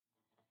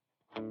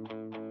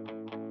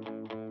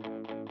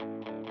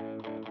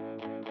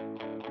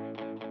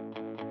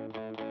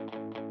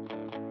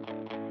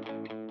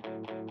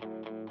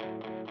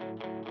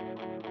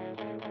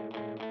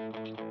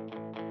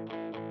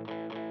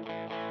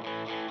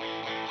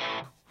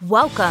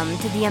Welcome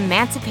to the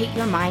Emancipate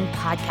Your Mind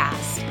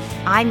podcast.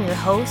 I'm your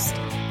host,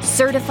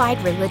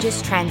 certified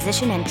religious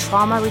transition and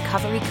trauma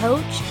recovery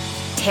coach,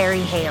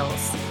 Terry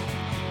Hales.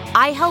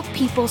 I help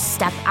people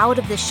step out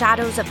of the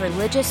shadows of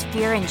religious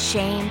fear and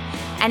shame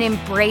and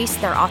embrace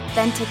their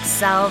authentic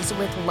selves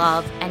with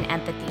love and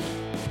empathy.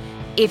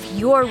 If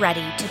you're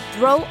ready to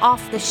throw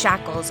off the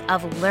shackles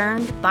of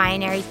learned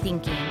binary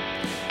thinking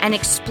and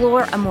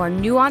explore a more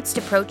nuanced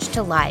approach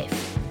to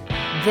life,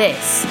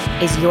 this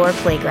is your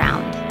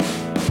playground.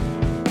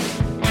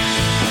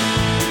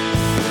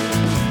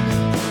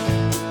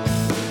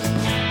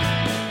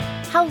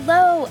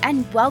 Hello,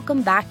 and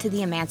welcome back to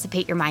the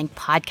Emancipate Your Mind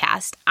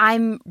podcast.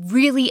 I'm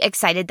really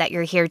excited that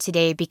you're here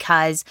today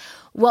because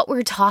what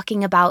we're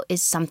talking about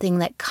is something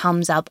that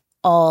comes up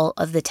all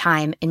of the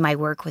time in my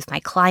work with my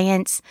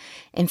clients.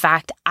 In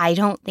fact, I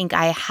don't think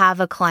I have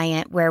a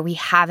client where we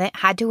haven't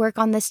had to work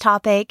on this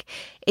topic.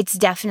 It's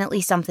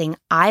definitely something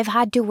I've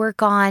had to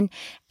work on,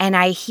 and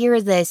I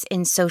hear this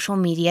in social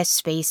media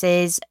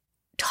spaces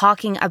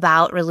talking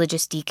about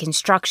religious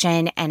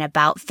deconstruction and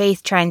about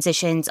faith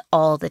transitions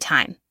all the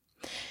time.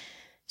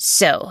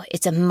 So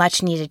it's a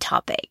much needed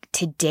topic.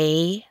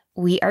 Today,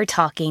 we are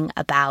talking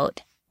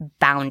about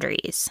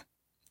boundaries.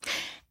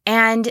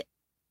 And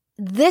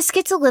this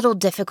gets a little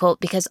difficult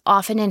because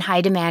often in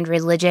high demand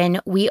religion,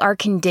 we are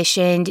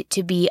conditioned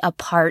to be a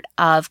part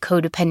of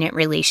codependent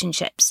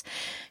relationships.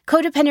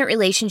 Codependent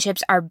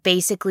relationships are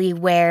basically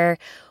where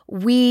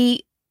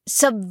we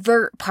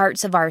subvert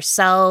parts of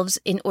ourselves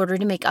in order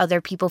to make other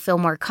people feel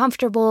more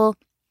comfortable,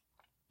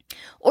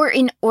 or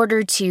in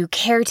order to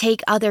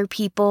caretake other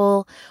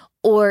people,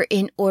 or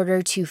in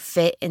order to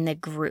fit in the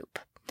group.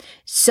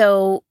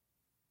 So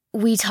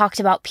we talked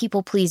about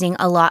people pleasing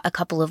a lot a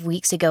couple of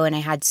weeks ago, and I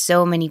had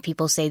so many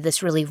people say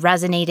this really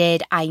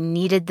resonated. I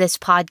needed this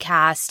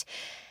podcast.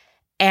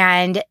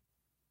 And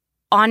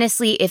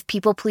honestly, if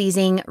people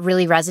pleasing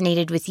really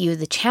resonated with you,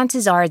 the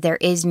chances are there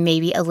is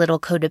maybe a little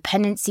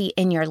codependency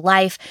in your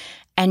life.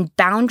 And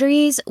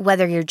boundaries,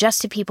 whether you're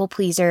just a people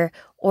pleaser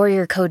or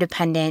you're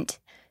codependent,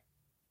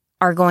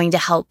 are going to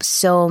help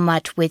so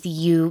much with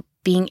you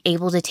being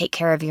able to take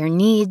care of your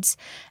needs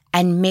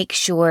and make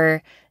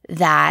sure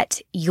that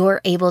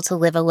you're able to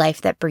live a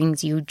life that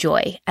brings you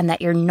joy and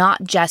that you're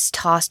not just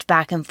tossed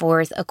back and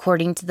forth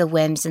according to the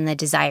whims and the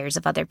desires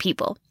of other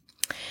people.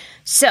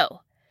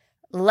 So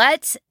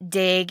let's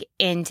dig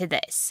into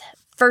this.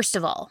 First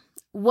of all,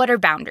 what are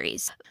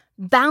boundaries?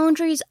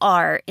 Boundaries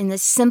are, in the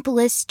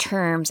simplest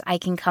terms I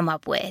can come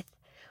up with,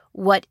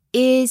 what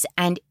is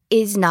and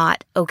is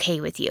not okay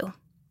with you.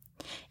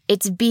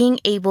 It's being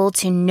able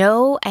to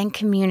know and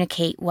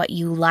communicate what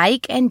you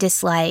like and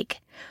dislike,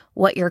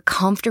 what you're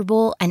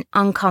comfortable and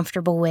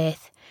uncomfortable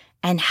with,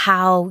 and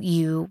how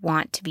you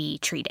want to be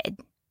treated.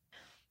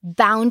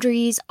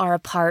 Boundaries are a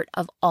part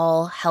of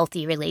all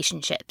healthy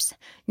relationships.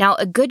 Now,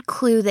 a good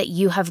clue that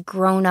you have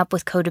grown up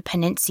with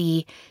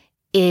codependency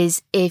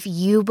is if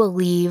you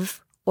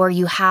believe or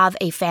you have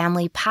a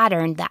family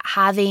pattern that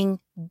having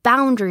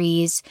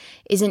boundaries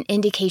is an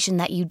indication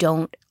that you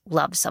don't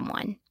love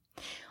someone.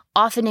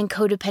 Often in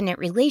codependent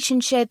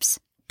relationships,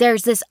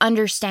 there's this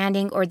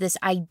understanding or this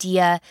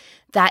idea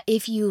that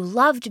if you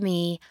loved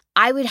me,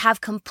 I would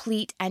have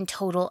complete and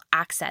total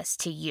access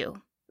to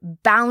you.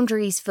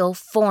 Boundaries feel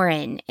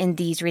foreign in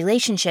these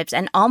relationships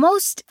and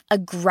almost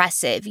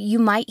aggressive. You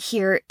might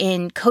hear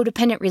in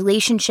codependent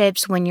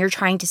relationships when you're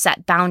trying to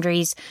set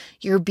boundaries,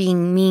 you're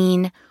being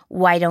mean,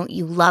 why don't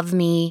you love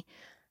me?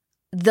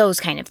 Those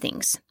kind of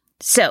things.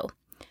 So,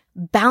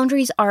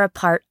 boundaries are a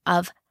part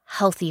of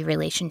healthy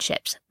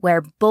relationships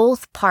where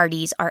both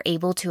parties are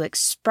able to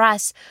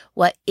express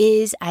what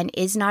is and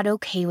is not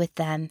okay with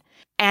them,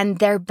 and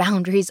their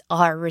boundaries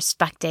are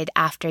respected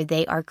after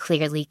they are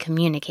clearly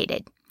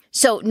communicated.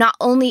 So not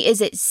only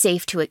is it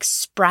safe to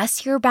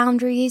express your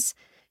boundaries,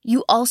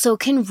 you also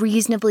can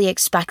reasonably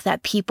expect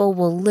that people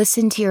will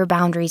listen to your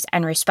boundaries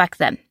and respect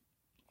them.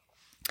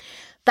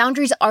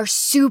 Boundaries are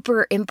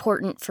super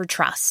important for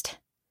trust.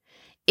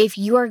 If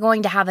you are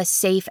going to have a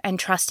safe and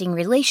trusting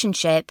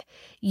relationship,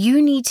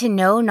 you need to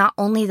know not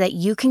only that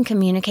you can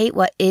communicate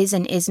what is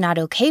and is not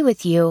okay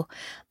with you,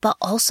 but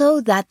also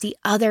that the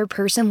other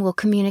person will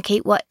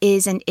communicate what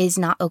is and is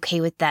not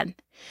okay with them.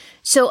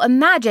 So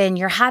imagine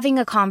you're having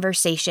a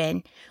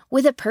conversation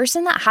with a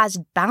person that has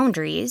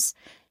boundaries.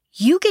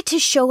 You get to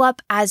show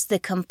up as the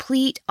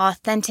complete,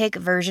 authentic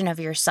version of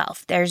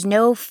yourself. There's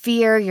no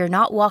fear. You're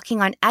not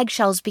walking on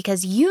eggshells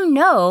because you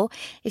know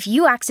if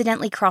you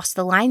accidentally cross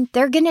the line,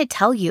 they're going to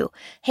tell you,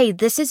 hey,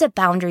 this is a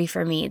boundary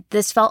for me.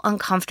 This felt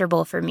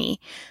uncomfortable for me.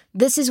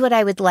 This is what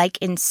I would like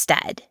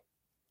instead.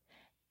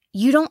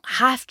 You don't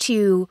have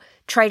to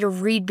try to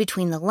read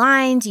between the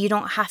lines. You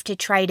don't have to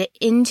try to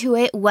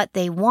intuit what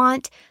they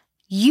want.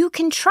 You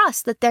can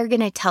trust that they're going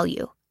to tell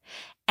you.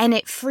 And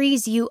it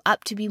frees you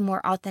up to be more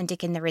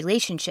authentic in the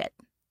relationship.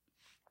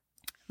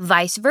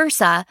 Vice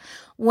versa,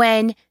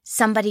 when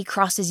somebody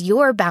crosses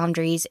your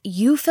boundaries,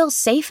 you feel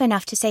safe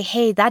enough to say,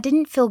 hey, that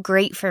didn't feel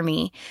great for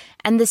me,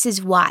 and this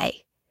is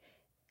why.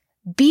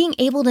 being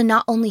able to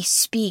not only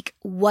speak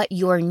what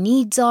your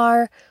needs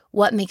are,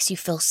 what makes you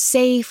feel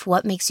safe,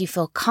 what makes you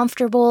feel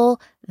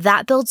comfortable,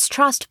 that builds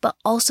trust, but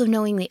also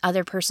knowing the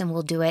other person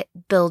will do it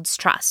builds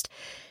trust.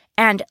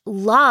 And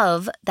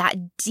love,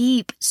 that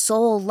deep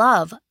soul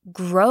love,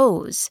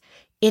 grows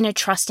in a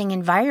trusting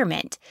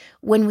environment.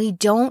 When we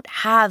don't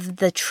have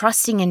the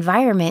trusting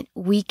environment,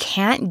 we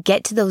can't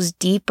get to those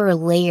deeper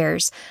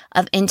layers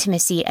of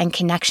intimacy and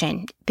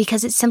connection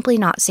because it's simply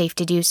not safe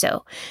to do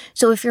so.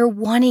 So if you're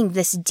wanting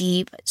this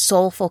deep,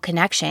 soulful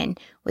connection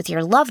with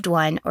your loved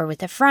one or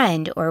with a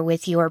friend or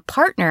with your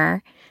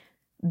partner,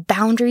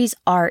 boundaries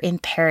are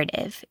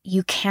imperative.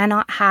 You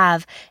cannot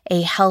have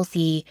a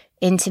healthy,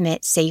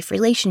 intimate, safe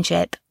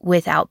relationship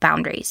without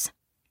boundaries.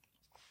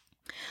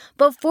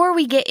 Before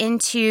we get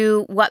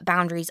into what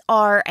boundaries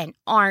are and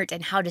aren't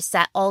and how to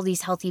set all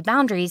these healthy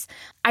boundaries,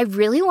 I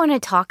really want to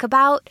talk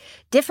about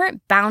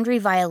different boundary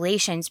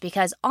violations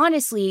because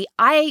honestly,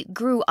 I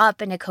grew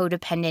up in a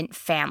codependent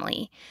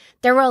family.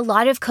 There were a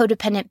lot of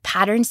codependent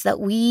patterns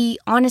that we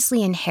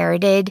honestly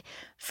inherited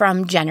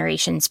from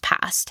generations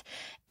past.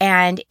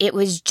 And it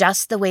was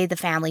just the way the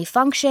family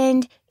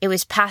functioned. It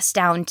was passed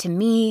down to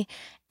me.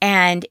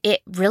 And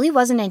it really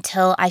wasn't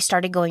until I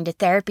started going to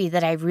therapy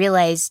that I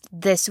realized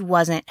this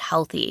wasn't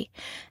healthy.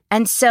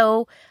 And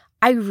so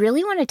I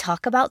really want to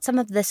talk about some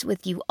of this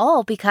with you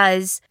all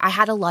because I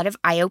had a lot of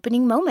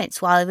eye-opening moments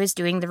while I was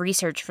doing the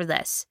research for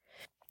this.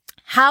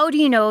 How do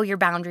you know your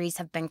boundaries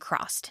have been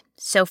crossed?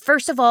 So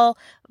first of all,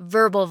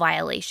 verbal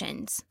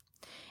violations.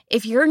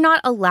 If you're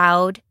not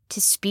allowed to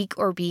speak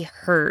or be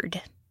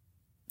heard,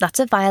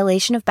 that's a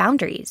violation of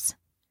boundaries.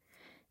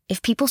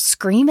 If people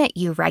scream at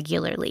you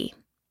regularly,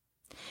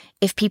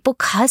 if people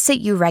cuss at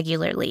you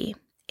regularly,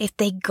 if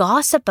they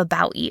gossip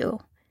about you,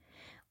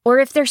 or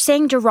if they're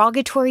saying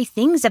derogatory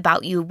things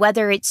about you,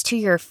 whether it's to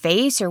your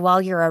face or while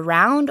you're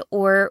around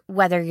or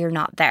whether you're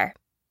not there.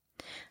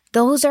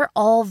 Those are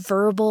all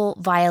verbal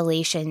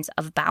violations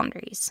of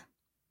boundaries.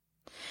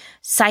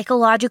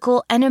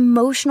 Psychological and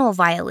emotional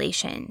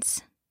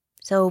violations.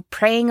 So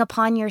preying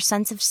upon your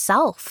sense of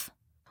self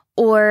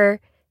or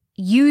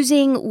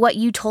using what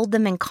you told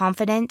them in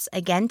confidence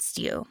against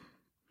you.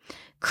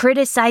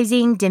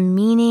 Criticizing,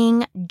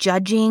 demeaning,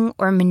 judging,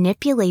 or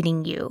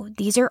manipulating you.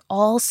 These are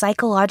all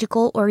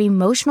psychological or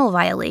emotional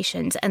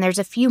violations. And there's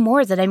a few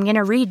more that I'm going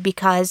to read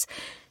because,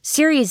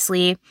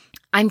 seriously,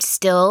 I'm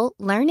still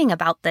learning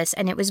about this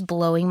and it was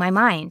blowing my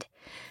mind.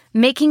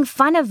 Making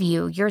fun of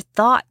you, your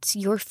thoughts,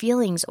 your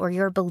feelings, or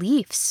your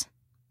beliefs.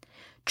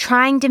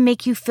 Trying to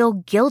make you feel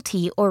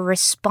guilty or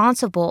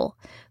responsible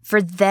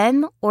for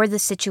them or the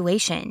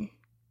situation.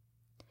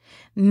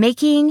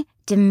 Making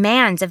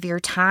demands of your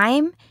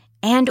time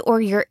and or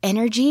your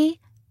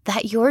energy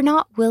that you're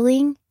not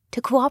willing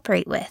to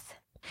cooperate with.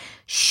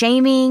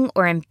 Shaming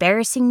or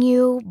embarrassing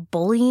you,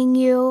 bullying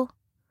you,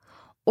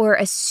 or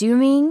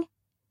assuming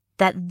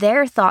that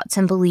their thoughts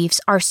and beliefs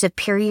are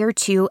superior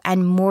to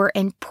and more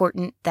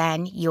important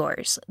than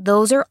yours.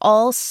 Those are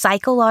all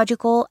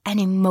psychological and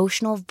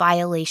emotional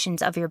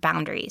violations of your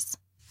boundaries.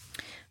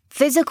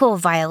 Physical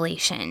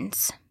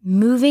violations,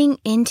 moving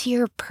into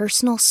your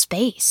personal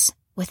space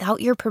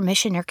without your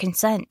permission or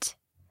consent.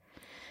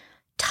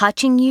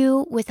 Touching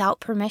you without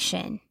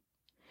permission,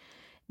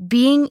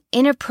 being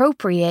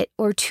inappropriate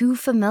or too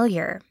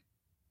familiar,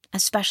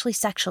 especially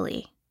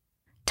sexually,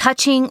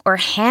 touching or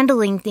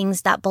handling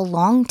things that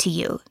belong to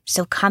you,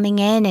 so coming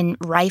in and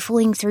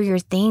rifling through your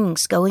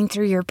things, going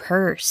through your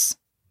purse,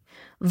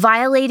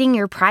 violating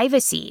your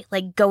privacy,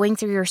 like going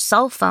through your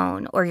cell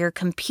phone or your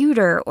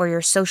computer or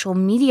your social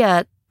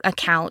media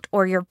account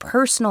or your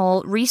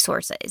personal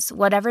resources,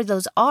 whatever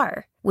those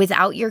are,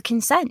 without your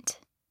consent.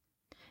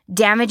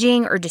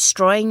 Damaging or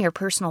destroying your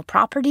personal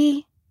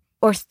property,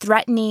 or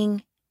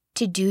threatening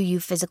to do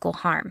you physical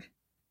harm.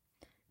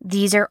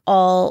 These are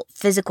all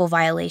physical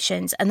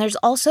violations. And there's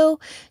also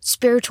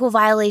spiritual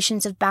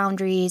violations of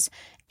boundaries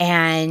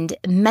and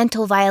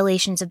mental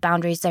violations of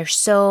boundaries. There's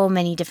so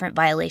many different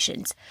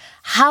violations.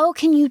 How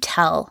can you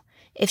tell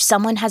if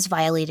someone has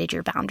violated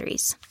your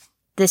boundaries?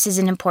 This is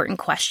an important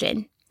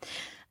question.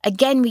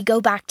 Again, we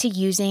go back to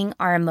using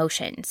our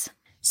emotions.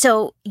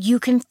 So you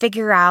can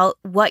figure out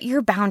what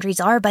your boundaries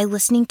are by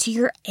listening to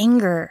your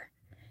anger,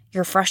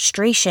 your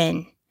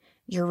frustration,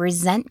 your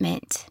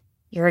resentment,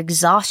 your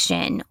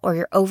exhaustion, or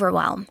your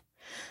overwhelm.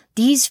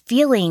 These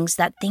feelings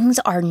that things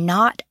are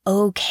not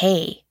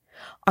okay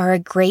are a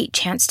great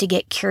chance to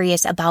get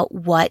curious about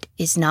what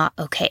is not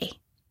okay.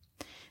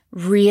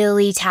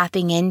 Really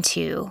tapping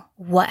into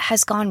what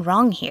has gone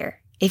wrong here.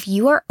 If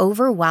you are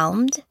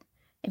overwhelmed,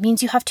 it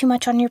means you have too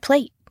much on your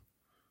plate.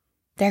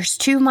 There's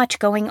too much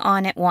going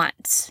on at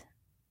once.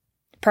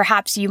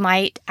 Perhaps you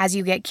might, as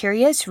you get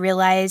curious,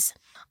 realize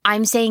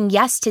I'm saying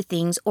yes to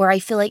things or I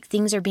feel like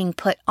things are being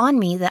put on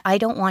me that I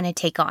don't want to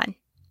take on.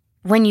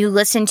 When you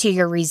listen to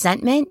your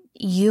resentment,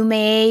 you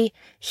may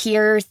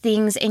hear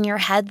things in your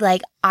head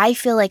like, I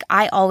feel like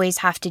I always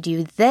have to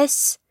do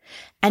this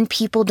and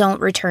people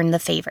don't return the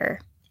favor.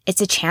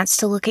 It's a chance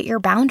to look at your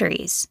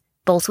boundaries,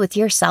 both with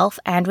yourself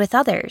and with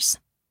others.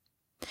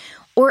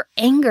 Or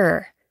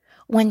anger.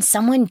 When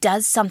someone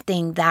does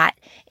something that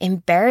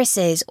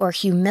embarrasses or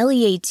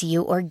humiliates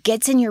you or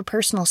gets in your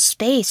personal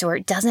space, or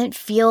it doesn't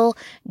feel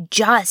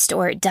just,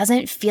 or it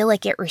doesn't feel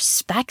like it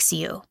respects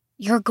you,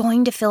 you're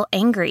going to feel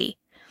angry.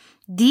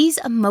 These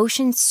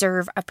emotions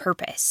serve a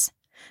purpose.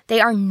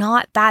 They are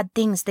not bad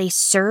things. They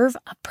serve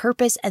a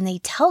purpose, and they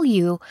tell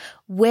you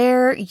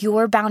where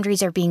your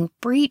boundaries are being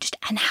breached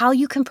and how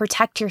you can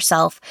protect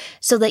yourself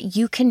so that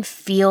you can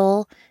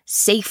feel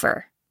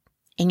safer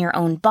in your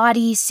own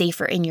body,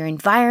 safer in your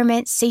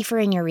environment, safer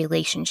in your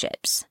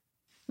relationships.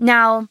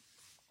 Now,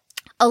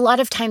 a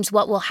lot of times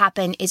what will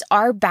happen is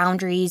our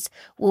boundaries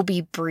will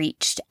be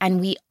breached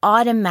and we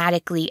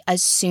automatically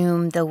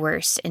assume the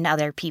worst in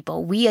other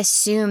people. We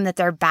assume that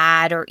they're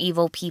bad or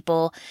evil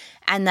people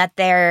and that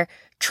they're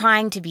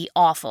trying to be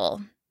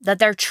awful, that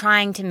they're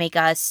trying to make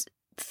us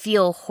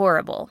feel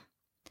horrible.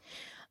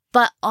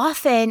 But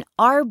often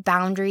our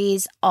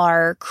boundaries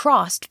are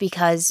crossed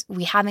because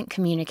we haven't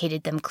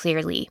communicated them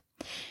clearly.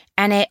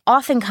 And it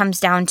often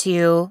comes down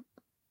to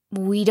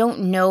we don't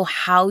know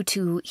how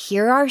to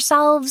hear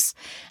ourselves,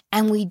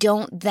 and we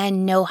don't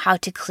then know how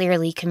to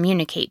clearly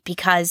communicate,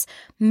 because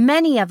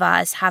many of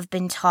us have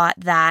been taught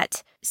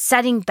that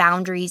setting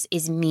boundaries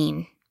is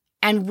mean.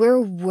 And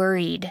we're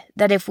worried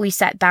that if we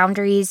set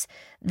boundaries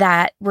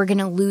that we're going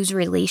to lose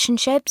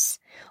relationships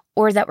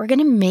or that we're going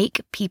to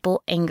make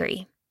people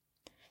angry.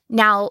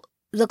 Now,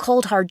 the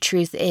cold hard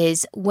truth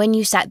is when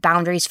you set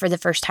boundaries for the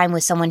first time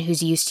with someone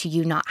who's used to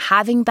you not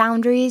having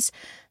boundaries,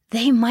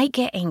 they might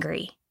get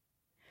angry.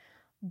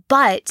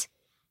 But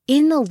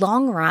in the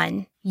long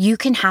run, you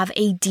can have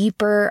a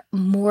deeper,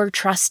 more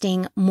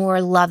trusting,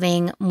 more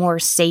loving, more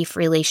safe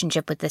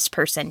relationship with this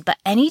person. But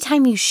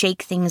anytime you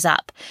shake things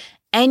up,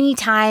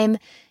 anytime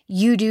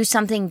you do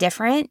something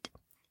different,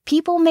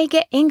 people may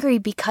get angry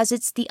because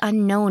it's the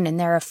unknown and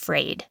they're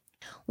afraid.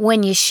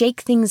 When you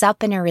shake things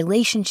up in a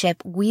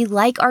relationship, we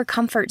like our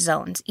comfort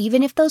zones.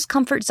 Even if those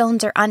comfort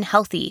zones are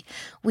unhealthy,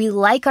 we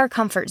like our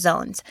comfort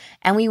zones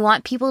and we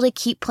want people to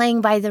keep playing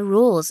by the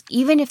rules.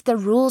 Even if the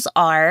rules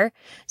are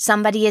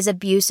somebody is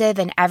abusive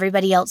and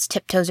everybody else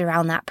tiptoes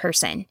around that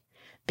person,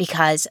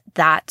 because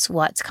that's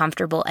what's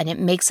comfortable and it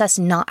makes us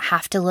not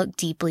have to look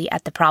deeply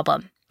at the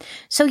problem.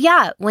 So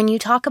yeah, when you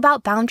talk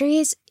about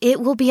boundaries,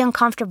 it will be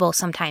uncomfortable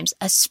sometimes,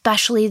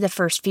 especially the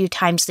first few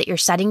times that you're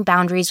setting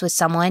boundaries with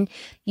someone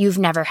you've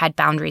never had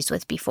boundaries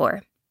with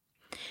before.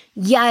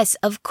 Yes,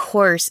 of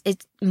course,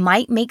 it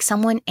might make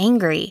someone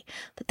angry,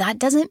 but that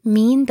doesn't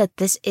mean that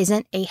this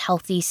isn't a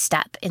healthy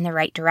step in the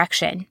right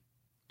direction.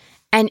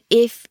 And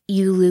if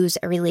you lose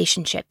a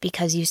relationship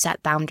because you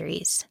set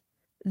boundaries,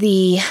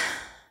 the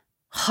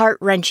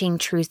heart-wrenching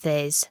truth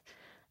is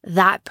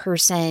that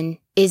person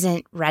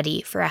isn't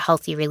ready for a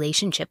healthy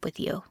relationship with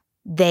you.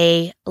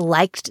 They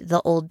liked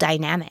the old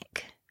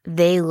dynamic.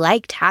 They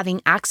liked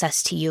having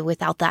access to you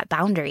without that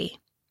boundary.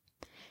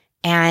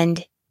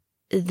 And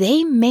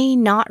they may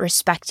not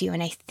respect you.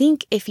 And I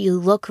think if you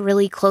look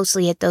really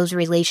closely at those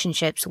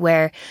relationships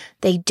where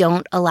they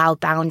don't allow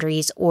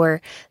boundaries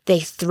or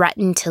they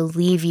threaten to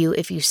leave you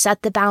if you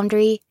set the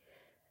boundary,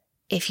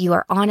 if you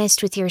are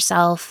honest with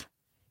yourself,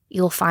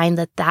 you'll find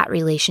that that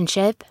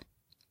relationship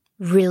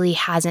really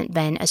hasn't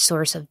been a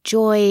source of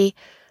joy,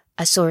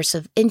 a source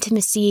of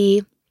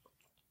intimacy,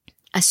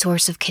 a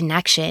source of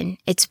connection.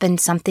 It's been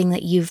something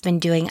that you've been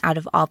doing out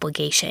of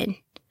obligation.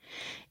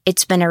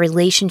 It's been a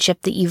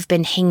relationship that you've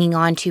been hanging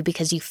on to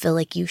because you feel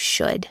like you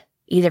should,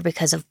 either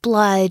because of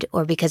blood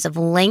or because of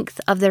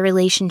length of the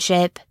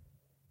relationship.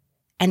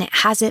 And it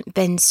hasn't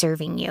been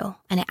serving you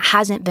and it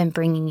hasn't been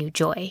bringing you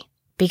joy,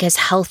 because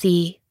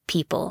healthy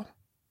people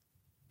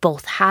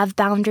both have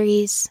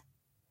boundaries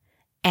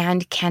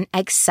and can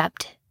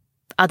accept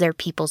other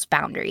people's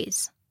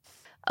boundaries.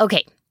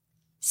 Okay,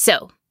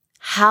 so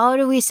how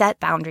do we set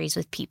boundaries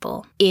with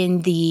people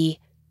in the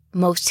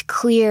most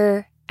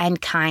clear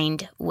and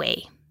kind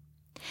way?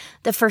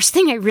 The first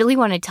thing I really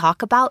want to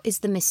talk about is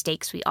the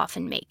mistakes we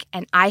often make.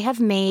 And I have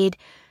made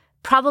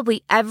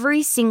probably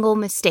every single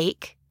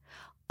mistake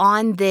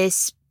on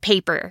this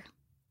paper.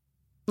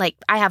 Like,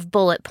 I have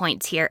bullet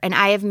points here, and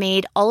I have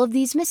made all of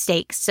these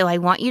mistakes. So I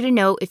want you to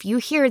know, if you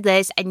hear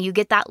this and you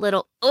get that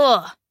little,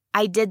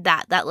 I did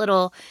that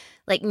little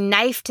like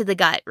knife to the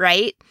gut,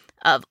 right?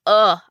 Of,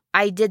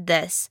 I did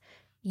this.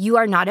 You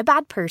are not a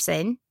bad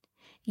person.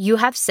 You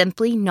have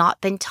simply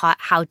not been taught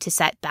how to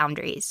set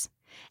boundaries.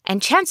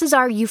 And chances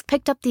are you've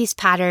picked up these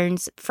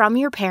patterns from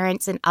your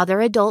parents and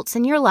other adults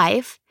in your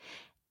life.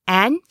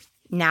 And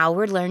now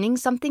we're learning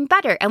something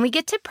better and we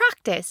get to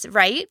practice,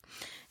 right?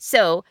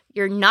 So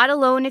you're not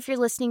alone if you're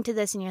listening to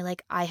this and you're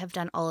like, I have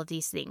done all of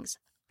these things.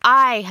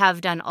 I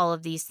have done all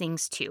of these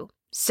things too.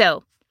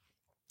 So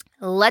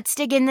let's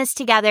dig in this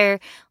together.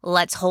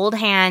 Let's hold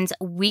hands.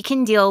 We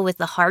can deal with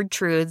the hard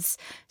truths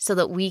so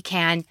that we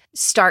can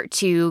start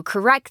to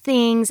correct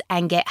things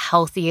and get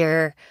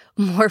healthier,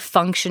 more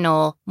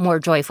functional, more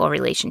joyful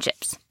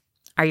relationships.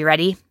 Are you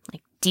ready?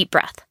 Like, deep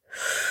breath.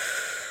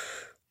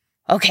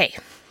 Okay.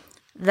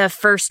 The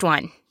first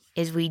one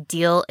is we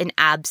deal in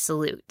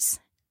absolutes.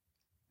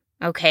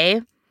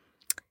 Okay?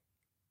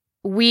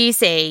 We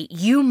say,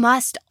 you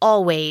must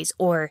always,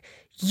 or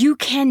you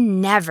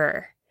can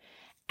never,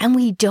 and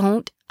we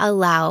don't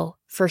allow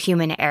for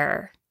human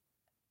error.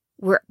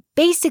 We're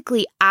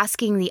basically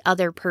asking the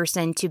other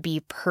person to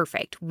be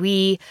perfect.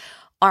 We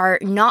are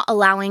not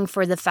allowing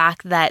for the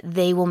fact that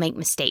they will make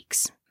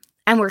mistakes.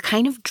 And we're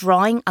kind of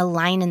drawing a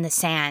line in the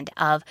sand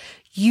of,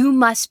 you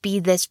must be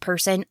this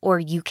person or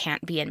you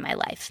can't be in my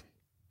life.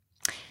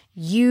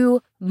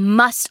 You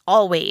must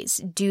always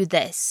do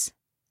this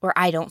or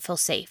I don't feel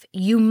safe.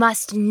 You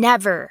must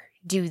never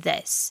do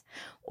this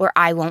or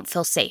I won't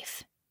feel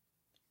safe.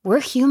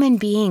 We're human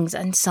beings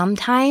and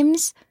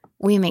sometimes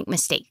we make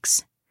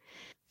mistakes.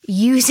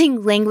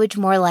 Using language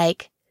more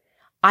like,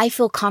 I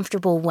feel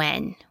comfortable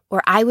when,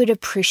 or I would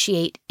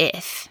appreciate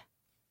if,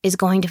 is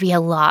going to be a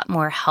lot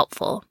more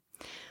helpful.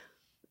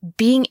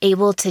 Being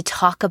able to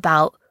talk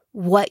about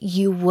what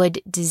you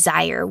would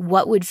desire,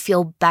 what would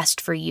feel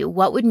best for you,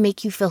 what would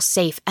make you feel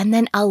safe, and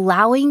then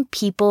allowing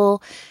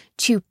people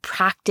to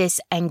practice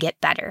and get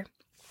better.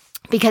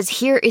 Because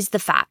here is the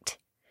fact.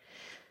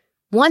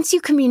 Once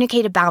you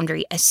communicate a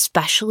boundary,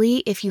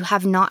 especially if you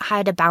have not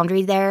had a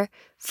boundary there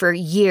for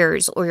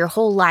years or your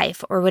whole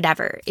life or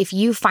whatever, if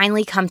you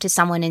finally come to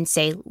someone and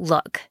say,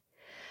 look,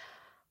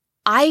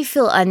 I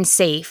feel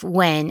unsafe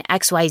when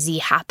XYZ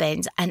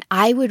happens, and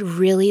I would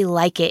really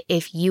like it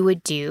if you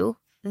would do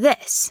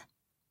this.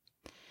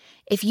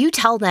 If you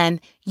tell them,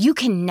 you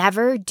can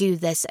never do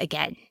this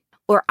again,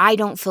 or I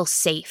don't feel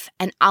safe,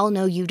 and I'll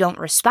know you don't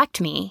respect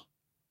me,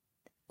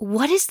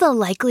 what is the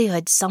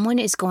likelihood someone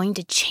is going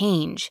to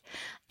change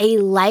a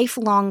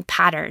lifelong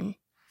pattern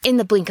in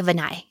the blink of an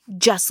eye,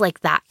 just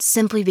like that,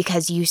 simply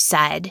because you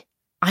said,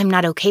 I'm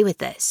not okay with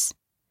this?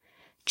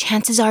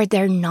 Chances are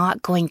they're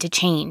not going to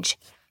change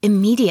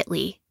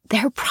immediately.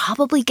 They're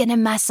probably going to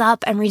mess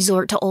up and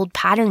resort to old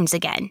patterns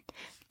again,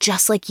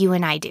 just like you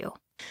and I do.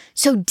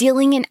 So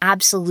dealing in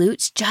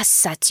absolutes just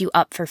sets you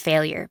up for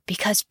failure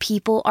because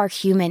people are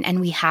human and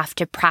we have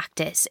to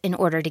practice in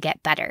order to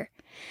get better.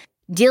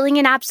 Dealing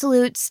in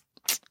absolutes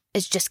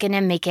is just going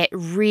to make it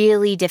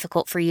really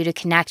difficult for you to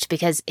connect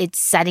because it's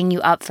setting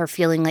you up for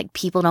feeling like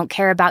people don't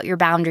care about your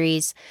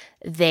boundaries.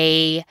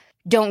 They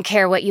don't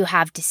care what you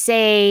have to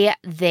say.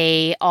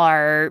 They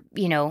are,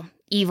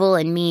 evil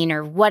and mean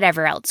or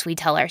whatever else we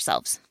tell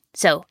ourselves.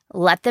 So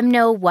let them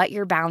know what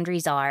your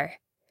boundaries are,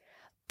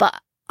 but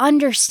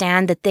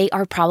understand that they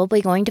are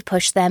probably going to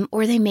push them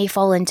or they may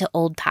fall into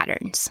old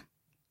patterns.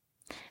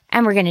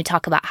 And we're going to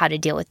talk about how to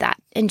deal with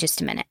that in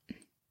just a minute.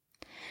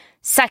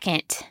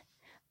 Second,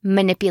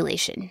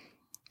 manipulation.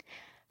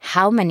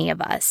 How many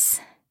of us,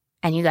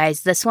 and you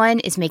guys, this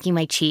one is making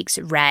my cheeks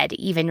red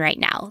even right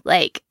now.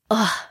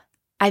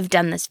 I've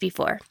done this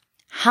before.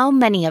 How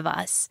many of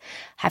us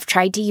have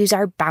tried to use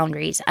our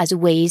boundaries as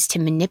ways to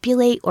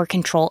manipulate or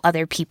control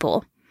other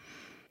people?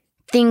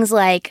 Things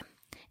like,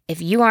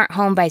 if you aren't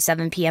home by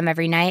 7 p.m.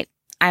 every night,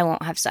 I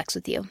won't have sex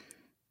with you.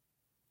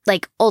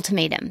 Like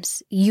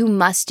ultimatums. You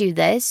must do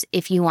this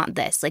if you want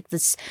this. Like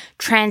this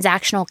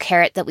transactional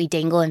carrot that we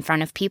dangle in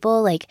front of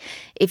people. Like,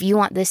 if you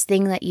want this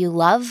thing that you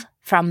love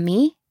from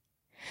me,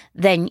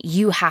 then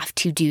you have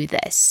to do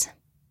this.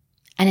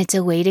 And it's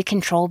a way to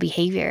control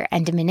behavior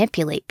and to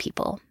manipulate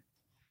people.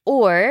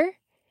 Or,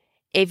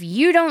 if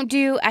you don't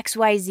do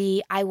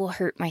XYZ, I will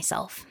hurt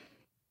myself.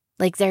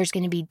 Like there's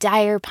going to be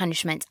dire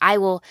punishments. I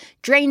will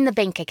drain the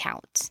bank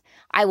account.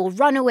 I will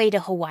run away to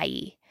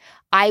Hawaii.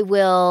 I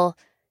will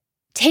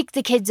take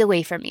the kids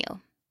away from you.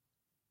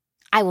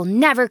 I will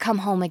never come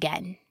home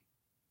again.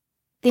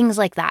 Things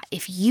like that.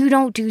 If you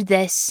don't do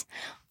this,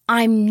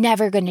 I'm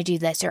never going to do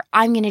this, or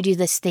I'm going to do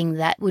this thing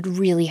that would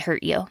really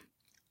hurt you.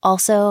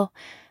 Also,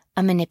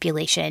 a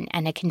manipulation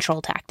and a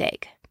control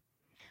tactic.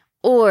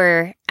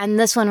 Or, and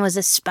this one was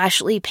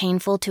especially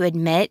painful to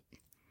admit,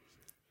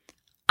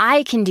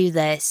 I can do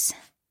this,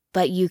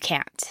 but you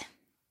can't.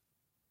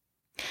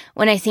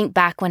 When I think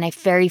back when I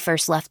very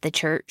first left the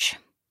church,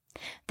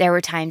 there were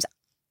times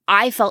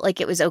I felt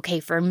like it was okay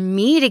for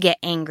me to get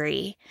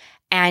angry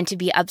and to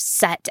be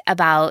upset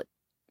about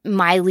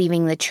my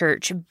leaving the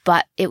church,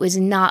 but it was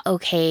not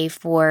okay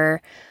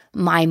for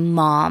my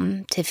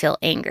mom to feel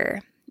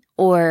anger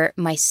or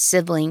my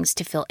siblings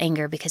to feel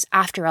anger because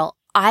after all,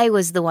 I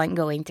was the one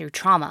going through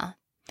trauma.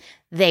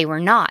 They were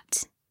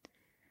not.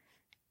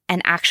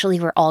 And actually,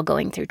 we're all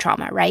going through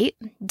trauma, right?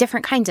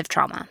 Different kinds of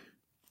trauma.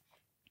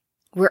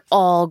 We're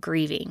all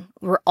grieving.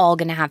 We're all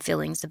going to have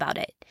feelings about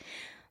it.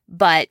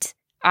 But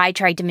I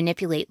tried to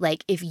manipulate,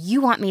 like, if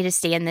you want me to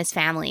stay in this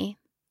family,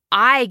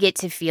 I get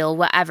to feel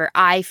whatever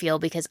I feel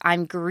because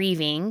I'm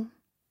grieving,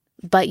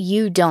 but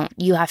you don't.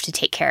 You have to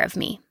take care of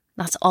me.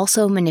 That's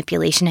also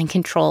manipulation and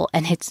control,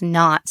 and it's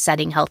not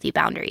setting healthy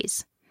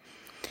boundaries.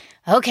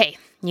 Okay,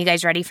 you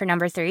guys ready for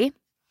number 3?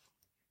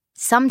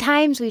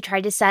 Sometimes we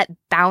try to set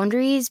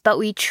boundaries, but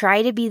we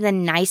try to be the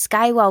nice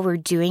guy while we're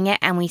doing it,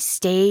 and we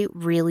stay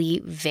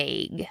really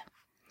vague.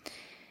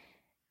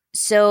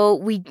 So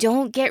we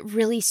don't get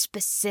really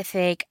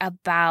specific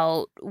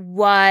about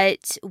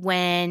what,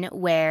 when,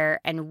 where,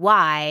 and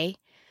why,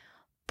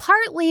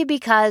 partly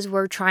because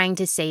we're trying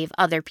to save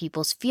other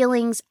people's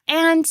feelings.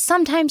 And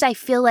sometimes I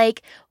feel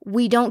like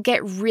we don't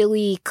get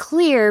really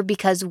clear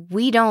because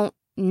we don't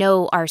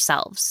know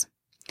ourselves.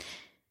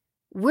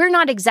 We're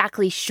not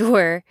exactly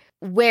sure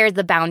where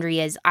the boundary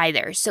is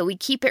either. So we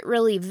keep it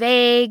really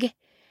vague.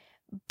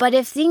 But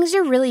if things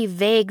are really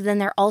vague, then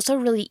they're also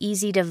really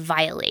easy to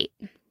violate.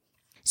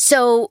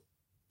 So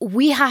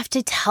we have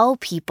to tell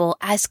people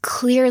as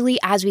clearly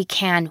as we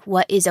can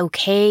what is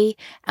okay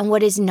and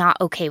what is not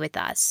okay with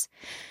us.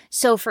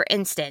 So for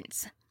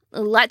instance,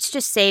 let's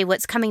just say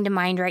what's coming to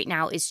mind right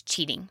now is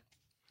cheating.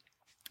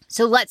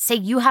 So let's say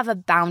you have a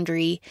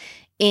boundary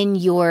in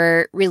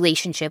your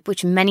relationship,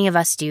 which many of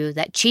us do,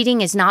 that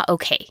cheating is not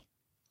okay.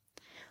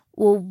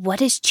 Well,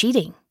 what is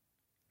cheating?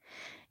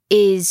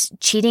 Is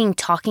cheating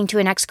talking to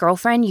an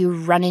ex-girlfriend you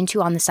run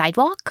into on the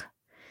sidewalk?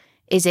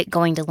 Is it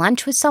going to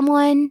lunch with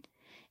someone?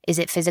 Is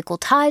it physical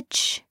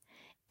touch?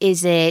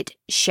 Is it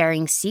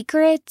sharing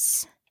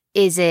secrets?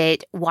 Is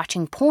it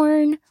watching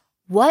porn?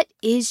 What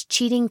is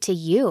cheating to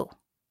you?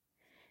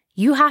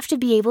 You have to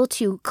be able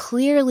to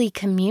clearly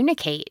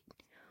communicate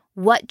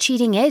what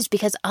cheating is,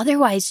 because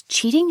otherwise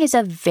cheating is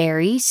a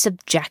very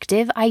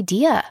subjective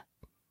idea.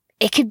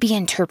 It could be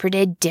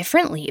interpreted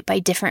differently by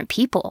different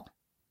people.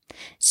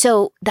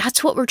 So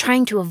that's what we're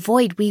trying to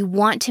avoid. We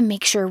want to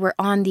make sure we're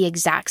on the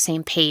exact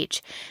same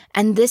page.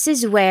 And this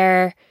is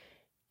where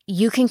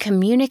you can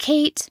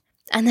communicate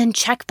and then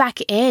check back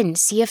in,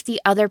 see if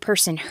the other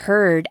person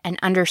heard and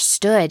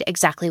understood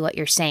exactly what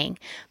you're saying.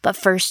 But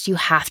first, you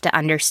have to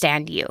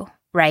understand you,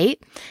 right?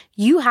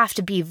 You have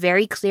to be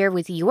very clear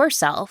with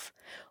yourself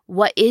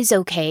what is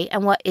okay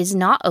and what is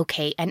not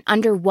okay, and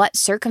under what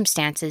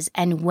circumstances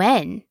and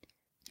when.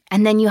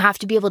 And then you have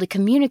to be able to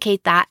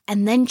communicate that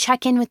and then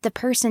check in with the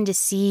person to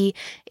see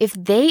if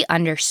they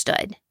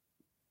understood.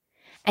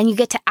 And you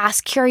get to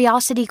ask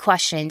curiosity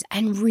questions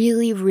and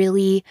really,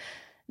 really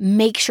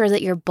make sure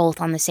that you're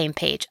both on the same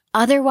page.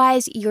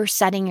 Otherwise, you're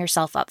setting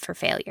yourself up for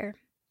failure.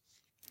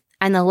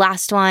 And the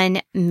last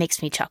one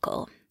makes me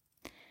chuckle.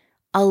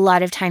 A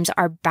lot of times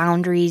our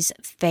boundaries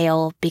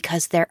fail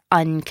because they're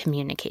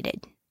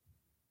uncommunicated.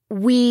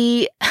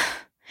 And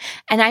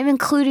I'm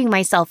including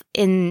myself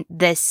in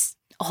this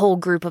whole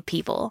group of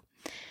people,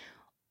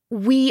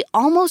 we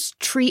almost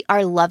treat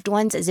our loved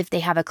ones as if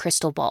they have a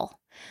crystal ball,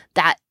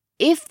 that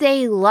if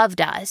they loved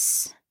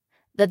us,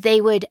 that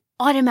they would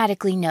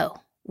automatically know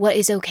what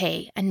is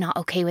okay and not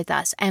okay with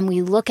us. And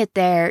we look at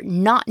their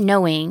not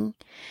knowing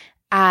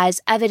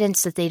as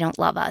evidence that they don't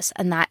love us.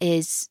 And that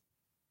is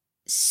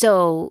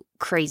so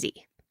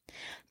crazy,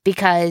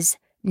 because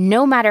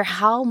no matter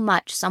how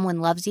much someone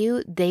loves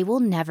you, they will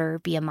never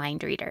be a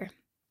mind reader.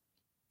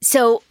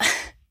 So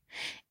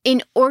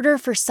in order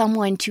for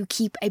someone to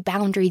keep a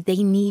boundary,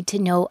 they need to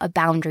know a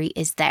boundary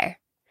is there.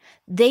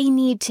 They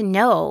need to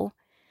know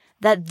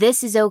that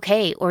this is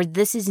okay or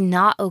this is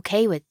not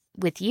okay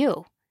with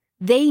you.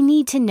 They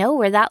need to know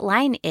where that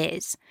line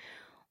is.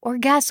 Or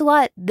guess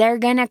what? They're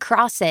going to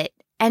cross it.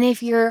 And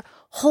if you're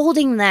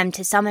holding them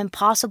to some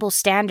impossible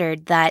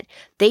standard that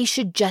they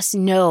should just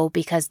know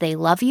because they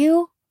love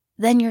you,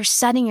 then you're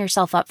setting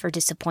yourself up for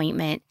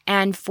disappointment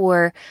and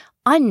for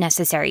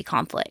unnecessary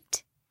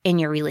conflict in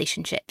your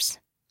relationships.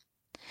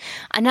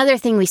 Another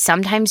thing we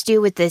sometimes do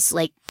with this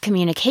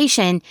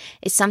communication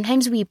is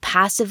sometimes we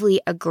passively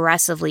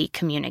aggressively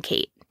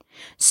communicate.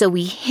 So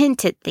we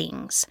hint at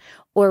things,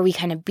 or we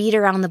kind of beat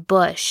around the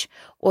bush,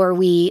 or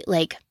we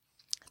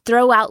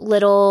throw out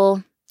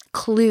little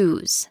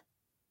clues.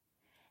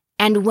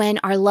 And when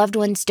our loved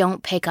ones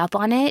don't pick up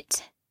on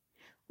it,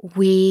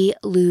 we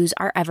lose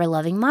our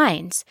ever-loving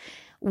minds.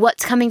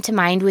 What's coming to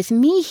mind with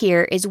me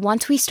here is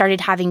once we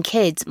started having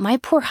kids, my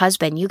poor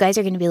husband, you guys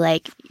are going to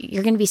be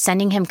you're going to be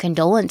sending him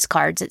condolence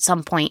cards at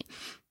some point.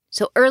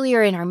 So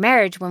earlier in our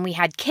marriage, when we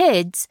had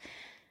kids,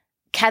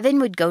 Kevin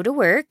would go to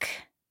work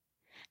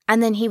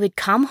and then he would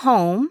come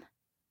home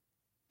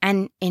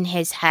and in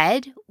his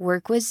head,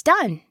 work was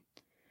done.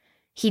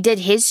 He did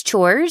his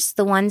chores,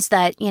 the ones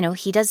that,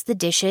 he does the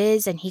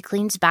dishes and he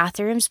cleans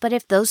bathrooms. But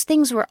if those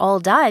things were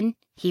all done,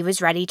 he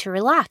was ready to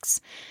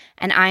relax.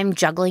 And I'm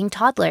juggling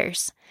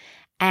toddlers.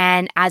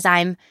 And as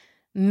I'm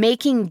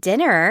making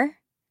dinner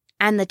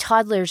and the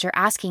toddlers are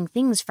asking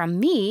things from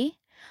me,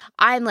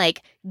 I'm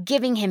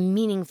giving him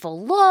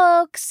meaningful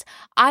looks.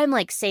 I'm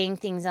saying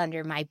things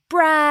under my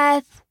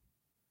breath.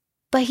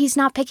 But he's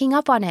not picking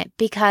up on it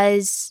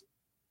because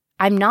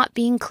I'm not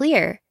being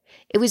clear.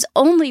 It was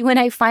only when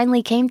I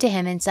finally came to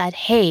him and said,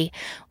 hey,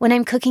 when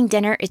I'm cooking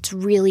dinner, it's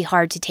really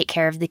hard to take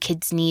care of the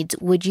kids' needs.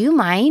 Would you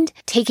mind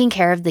taking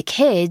care of the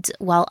kids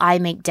while I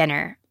make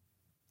dinner?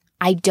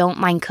 I don't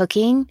mind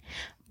cooking,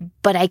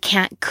 but I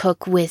can't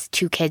cook with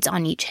 2 kids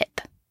on each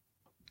hip.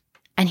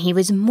 And he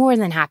was more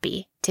than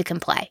happy to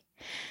comply.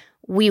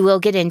 We will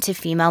get into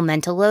female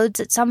mental loads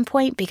at some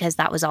point because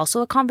that was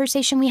also a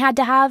conversation we had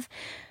to have.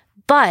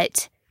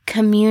 But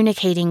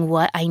communicating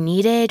what I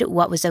needed,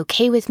 what was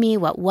okay with me,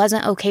 what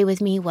wasn't okay with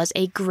me was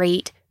a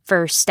great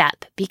first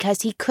step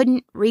because he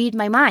couldn't read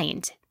my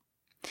mind.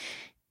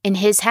 In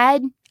his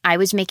head, I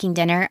was making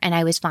dinner and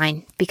I was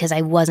fine because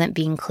I wasn't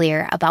being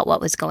clear about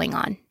what was going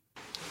on.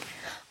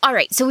 All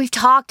right, so we've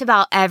talked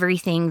about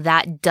everything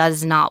that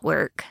does not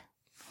work.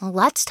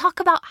 Let's talk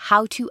about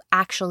how to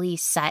actually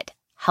set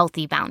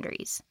healthy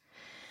boundaries.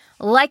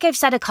 Like I've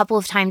said a couple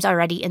of times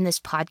already in this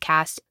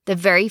podcast, the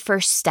very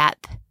first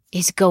step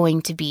is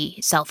going to be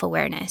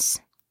self-awareness.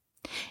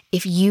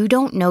 If you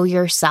don't know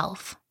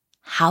yourself,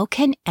 how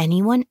can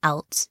anyone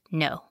else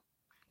know?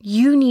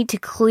 You need to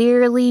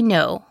clearly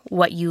know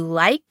what you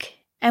like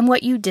and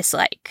what you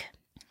dislike,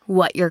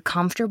 what you're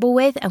comfortable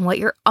with and what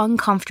you're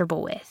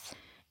uncomfortable with,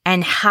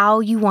 and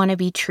how you want to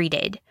be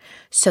treated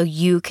so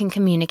you can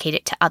communicate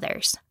it to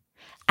others.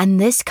 And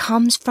this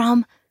comes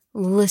from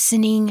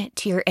listening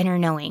to your inner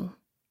knowing.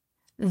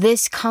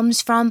 This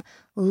comes from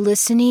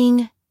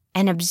listening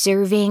and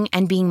observing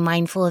and being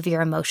mindful of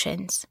your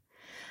emotions.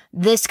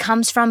 This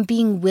comes from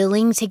being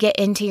willing to get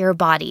into your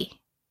body.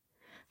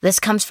 This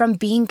comes from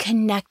being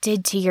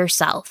connected to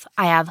yourself.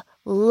 I have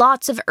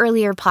lots of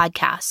earlier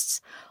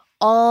podcasts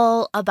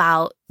all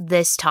about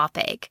this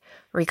topic.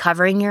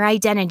 Recovering your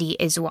identity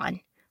is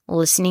one.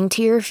 Listening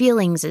to your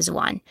feelings is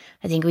one.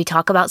 I think we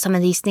talk about some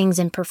of these things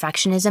in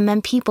perfectionism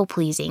and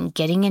people-pleasing,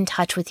 getting in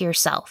touch with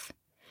yourself.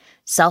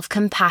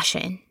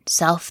 Self-compassion,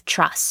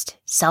 self-trust,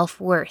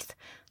 self-worth.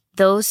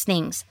 Those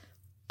things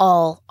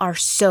all are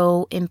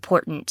so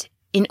important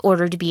in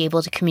order to be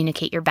able to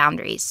communicate your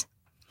boundaries.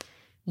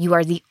 You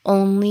are the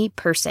only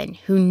person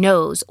who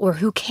knows or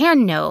who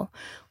can know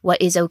what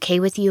is okay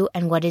with you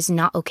and what is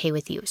not okay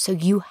with you. So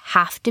you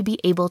have to be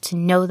able to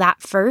know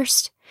that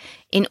first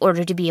in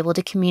order to be able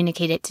to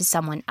communicate it to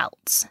someone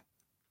else.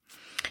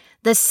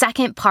 The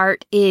second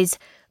part is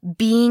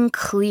being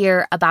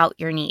clear about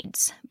your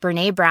needs.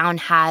 Brené Brown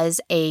has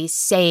a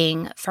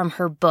saying from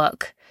her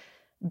book,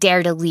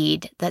 Dare to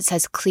Lead, that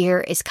says,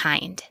 clear is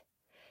kind.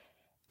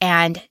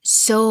 And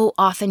so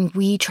often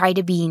we try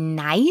to be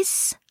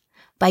nice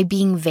by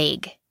being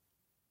vague.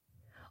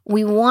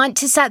 We want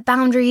to set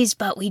boundaries,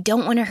 but we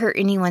don't want to hurt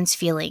anyone's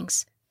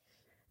feelings.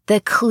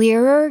 The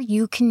clearer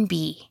you can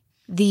be,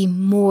 the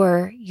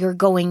more you're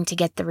going to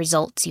get the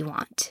results you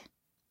want.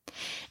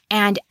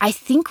 And I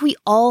think we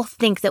all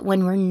think that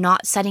when we're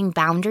not setting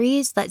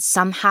boundaries, that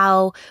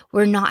somehow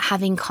we're not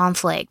having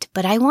conflict.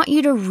 But I want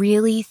you to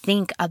really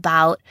think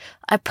about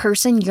a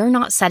person you're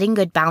not setting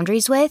good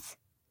boundaries with.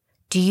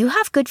 Do you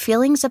have good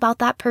feelings about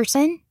that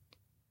person?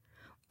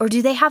 Or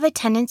do they have a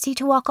tendency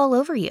to walk all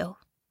over you?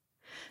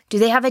 Do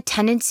they have a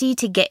tendency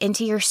to get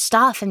into your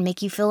stuff and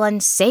make you feel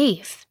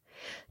unsafe?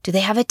 Do they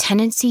have a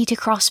tendency to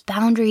cross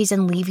boundaries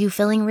and leave you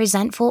feeling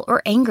resentful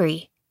or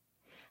angry?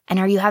 And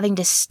are you having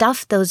to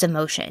stuff those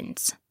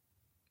emotions?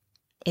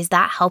 Is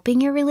that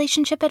helping your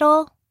relationship at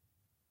all?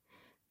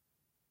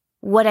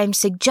 What I'm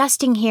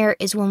suggesting here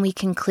is when we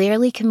can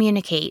clearly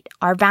communicate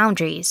our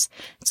boundaries,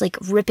 it's like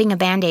ripping a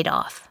Band-Aid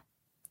off.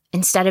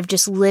 Instead of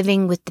just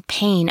living with the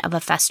pain of a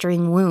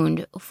festering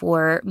wound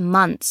for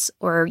months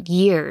or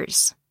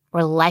years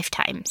or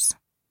lifetimes.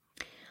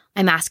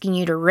 I'm asking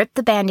you to rip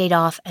the Band-Aid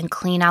off and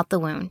clean out the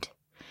wound.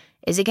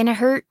 Is it going to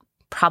hurt?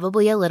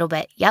 Probably a little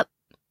bit, yep.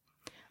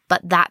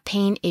 But that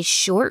pain is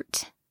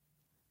short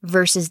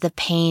versus the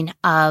pain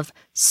of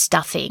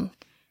stuffing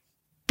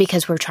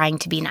because we're trying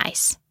to be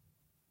nice.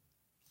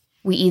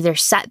 We either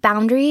set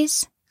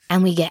boundaries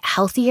and we get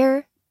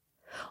healthier,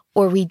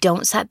 or we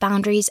don't set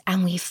boundaries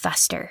and we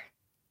fester.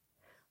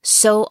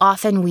 So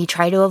often we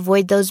try to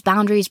avoid those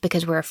boundaries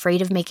because we're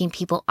afraid of making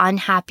people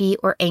unhappy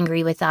or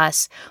angry with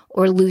us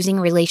or losing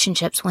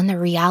relationships, when the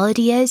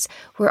reality is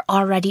we're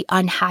already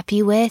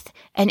unhappy with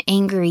and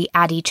angry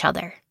at each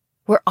other.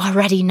 We're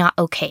already not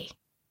okay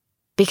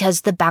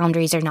because the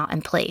boundaries are not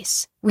in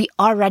place. We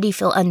already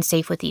feel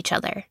unsafe with each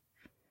other.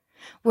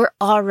 We're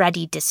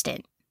already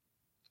distant.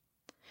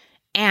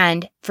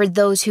 And for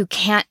those who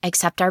can't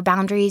accept our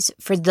boundaries,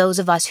 for those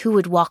of us who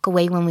would walk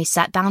away when we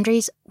set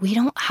boundaries, we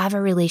don't have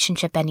a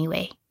relationship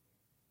anyway.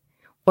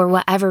 Or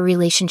whatever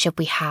relationship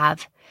we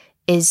have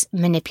is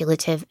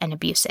manipulative and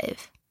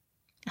abusive.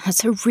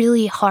 That's a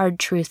really hard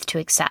truth to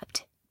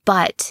accept.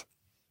 But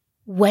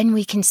when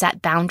we can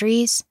set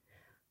boundaries,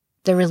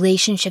 the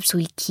relationships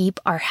we keep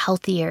are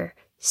healthier,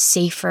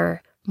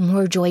 safer,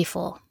 more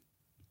joyful.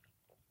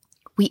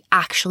 We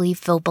actually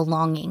feel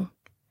belonging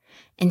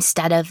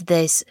instead of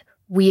this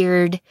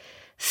weird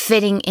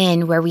fitting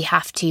in where we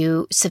have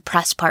to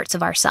suppress parts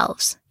of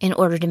ourselves in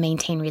order to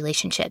maintain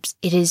relationships.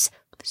 It is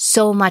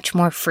so much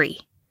more free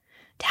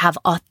to have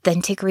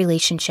authentic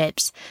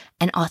relationships,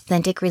 and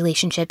authentic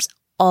relationships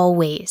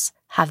always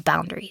have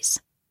boundaries.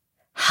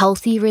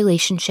 Healthy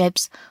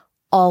relationships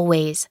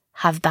always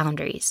have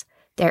boundaries.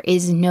 There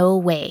is no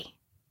way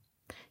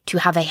to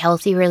have a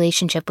healthy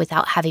relationship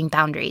without having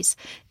boundaries.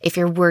 If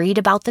you're worried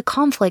about the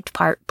conflict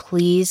part,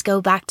 please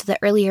go back to the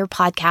earlier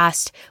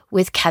podcast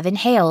with Kevin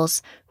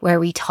Hales, where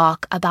we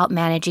talk about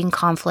managing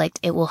conflict.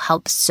 It will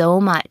help so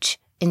much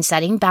in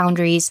setting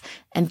boundaries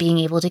and being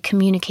able to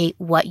communicate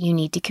what you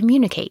need to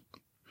communicate.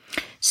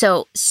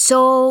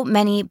 So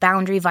many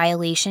boundary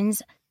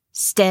violations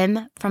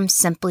stem from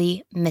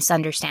simply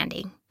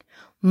misunderstanding.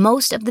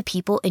 Most of the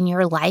people in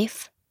your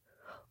life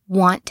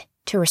want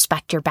to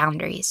respect your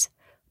boundaries,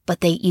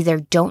 but they either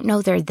don't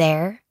know they're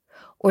there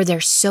or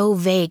they're so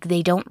vague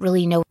they don't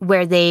really know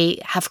where they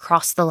have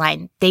crossed the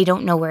line. They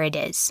don't know where it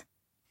is.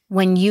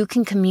 When you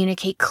can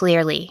communicate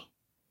clearly,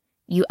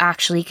 you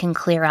actually can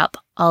clear up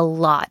a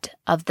lot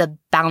of the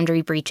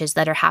boundary breaches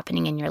that are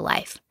happening in your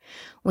life.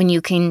 When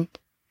you can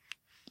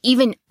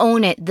even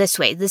own it this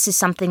way, this is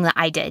something that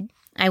I did.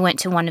 I went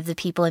to one of the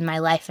people in my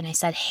life and I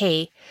said,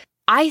 hey,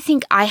 I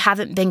think I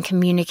haven't been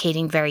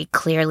communicating very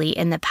clearly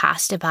in the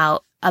past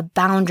about a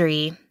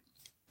boundary,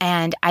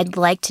 and I'd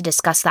like to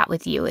discuss that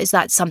with you. Is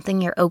that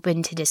something you're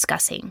open to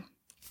discussing?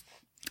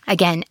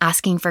 Again,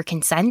 asking for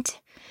consent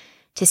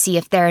to see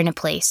if they're in a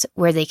place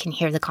where they can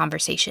hear the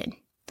conversation.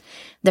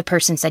 The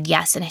person said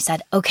yes, and I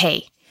said,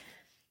 okay,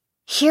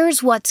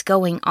 here's what's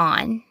going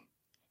on,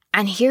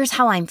 and here's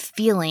how I'm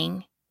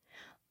feeling,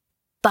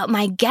 but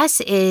my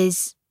guess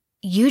is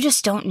you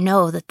just don't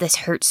know that this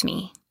hurts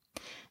me.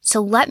 So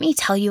let me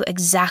tell you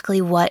exactly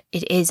what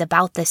it is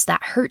about this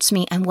that hurts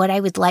me and what I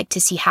would like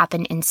to see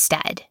happen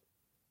instead.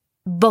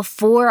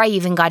 Before I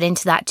even got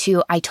into that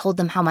too, I told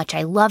them how much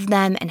I loved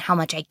them and how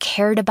much I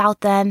cared about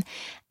them,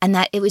 and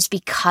that it was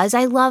because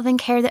I love and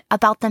care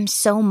about them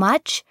so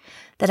much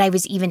that I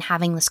was even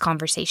having this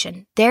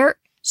conversation. They're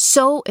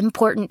so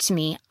important to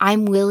me.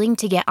 I'm willing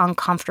to get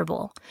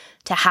uncomfortable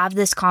to have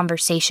this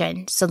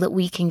conversation so that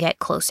we can get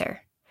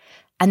closer.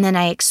 And then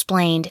I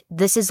explained,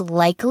 this is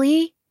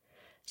likely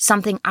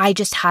something I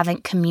just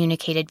haven't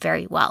communicated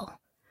very well.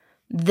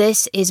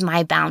 This is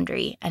my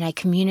boundary, and I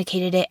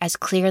communicated it as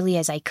clearly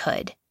as I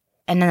could.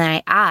 And then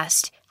I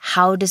asked,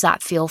 how does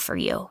that feel for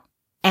you?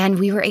 And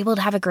we were able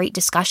to have a great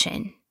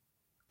discussion.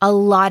 A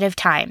lot of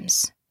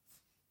times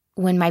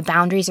when my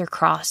boundaries are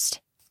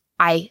crossed,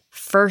 I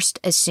first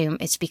assume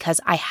it's because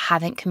I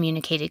haven't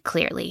communicated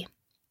clearly.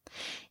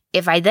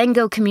 If I then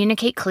go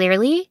communicate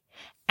clearly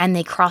and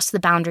they cross the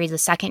boundary the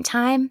second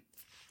time,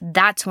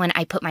 that's when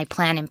I put my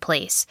plan in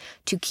place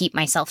to keep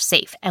myself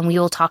safe. And we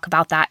will talk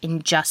about that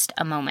in just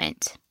a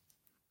moment.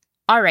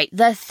 All right,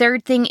 the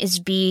third thing is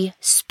be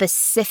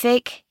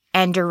specific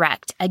and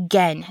direct.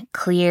 Again,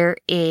 clear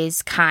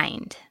is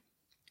kind.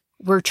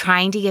 We're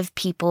trying to give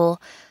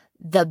people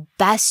the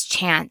best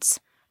chance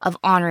of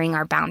honoring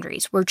our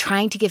boundaries. We're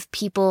trying to give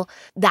people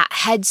that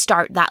head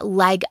start, that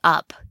leg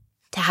up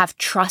to have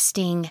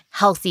trusting,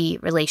 healthy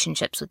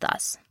relationships with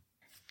us.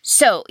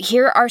 So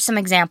here are some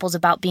examples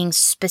about being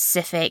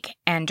specific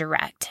and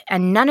direct.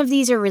 And none of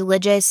these are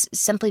religious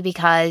simply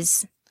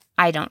because,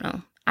 I don't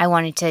know, I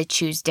wanted to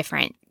choose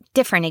different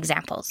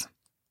examples.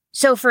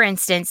 So for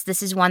instance,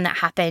 this is one that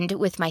happened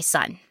with my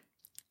son.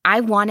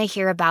 I want to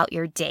hear about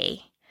your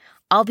day.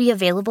 I'll be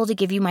available to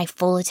give you my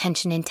full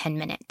attention in 10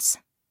 minutes.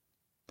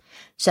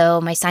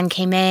 So my son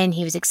came in,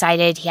 he was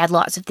excited, he had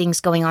lots of things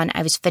going on.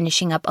 I was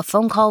finishing up a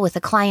phone call with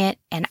a client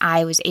and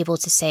I was able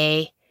to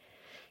say,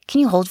 can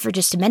you hold for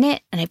just a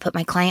minute? And I put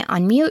my client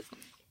on mute.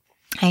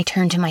 I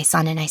turned to my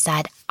son and I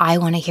said, I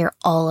want to hear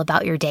all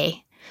about your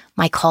day.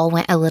 My call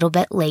went a little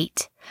bit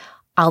late.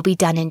 I'll be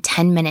done in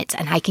 10 minutes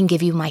and I can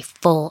give you my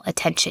full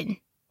attention.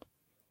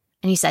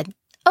 And he said,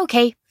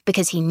 okay,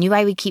 because he knew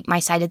I would keep my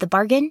side of the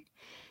bargain.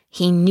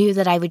 He knew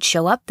that I would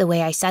show up the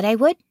way I said I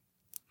would.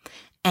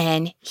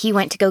 And he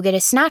went to go get a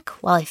snack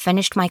while I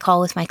finished my call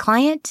with my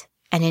client.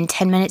 And in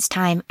 10 minutes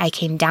time, I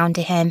came down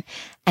to him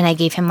and I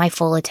gave him my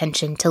full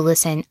attention to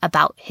listen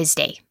about his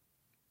day.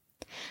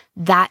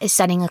 That is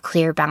setting a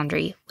clear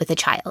boundary with a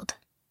child.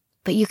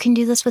 But you can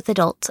do this with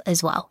adults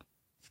as well.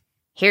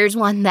 Here's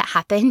one that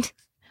happened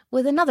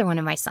with another one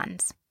of my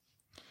sons.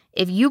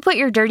 If you put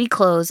your dirty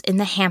clothes in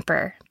the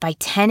hamper by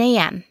 10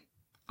 a.m.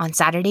 on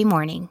Saturday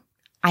morning,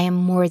 I am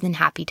more than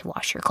happy to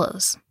wash your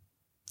clothes.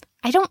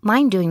 I don't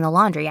mind doing the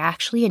laundry. I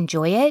actually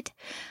enjoy it.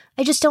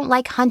 I just don't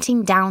like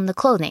hunting down the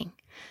clothing.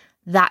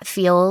 That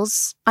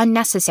feels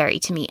unnecessary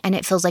to me and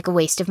it feels like a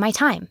waste of my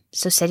time.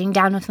 So sitting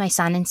down with my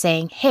son and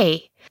saying,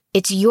 hey,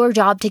 it's your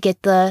job to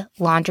get the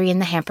laundry in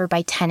the hamper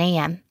by 10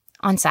 a.m.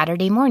 on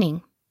Saturday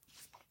morning.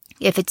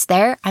 If it's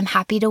there, I'm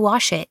happy to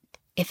wash it.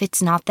 If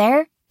it's not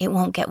there, it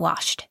won't get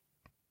washed.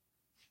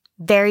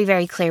 Very,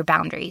 very clear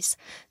boundaries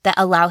that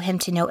allow him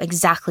to know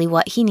exactly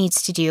what he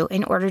needs to do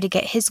in order to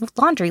get his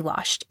laundry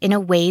washed in a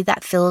way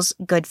that feels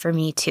good for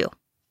me too.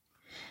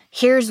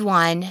 Here's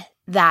one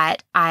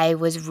that I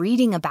was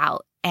reading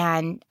about,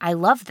 and I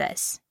love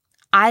this.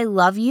 I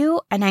love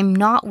you, and I'm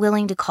not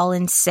willing to call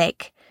in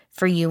sick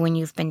for you when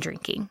you've been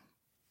drinking.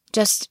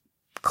 Just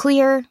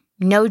clear,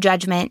 no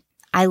judgment.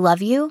 I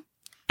love you,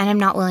 and I'm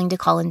not willing to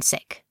call in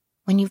sick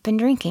when you've been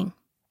drinking.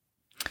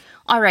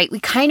 All right, we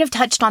kind of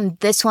touched on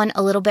this one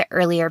a little bit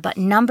earlier, but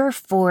number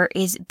 4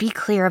 is be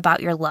clear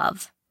about your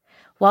love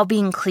while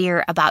being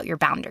clear about your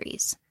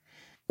boundaries.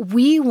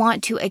 We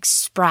want to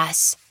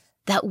express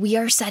that we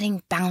are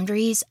setting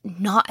boundaries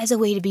not as a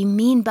way to be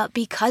mean, but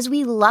because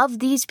we love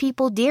these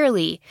people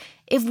dearly.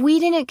 If we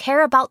didn't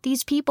care about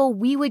these people,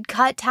 we would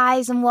cut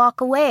ties and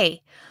walk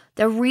away.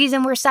 The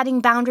reason we're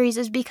setting boundaries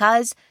is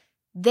because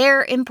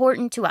they're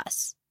important to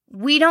us.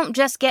 We don't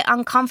just get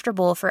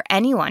uncomfortable for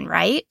anyone,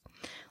 right?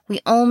 We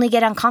only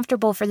get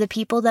uncomfortable for the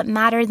people that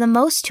matter the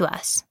most to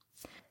us.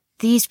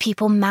 These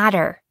people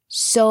matter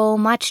so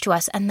much to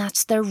us, and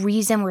that's the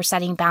reason we're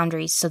setting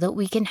boundaries, so that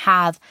we can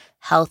have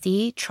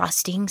healthy,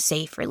 trusting,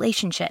 safe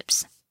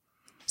relationships.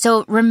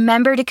 So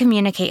remember to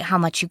communicate how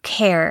much you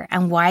care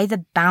and why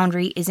the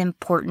boundary is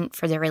important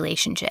for the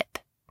relationship.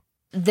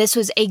 This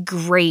was a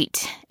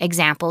great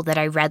example that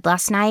I read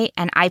last night,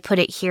 and I put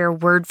it here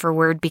word for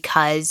word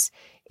because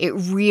it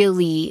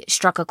really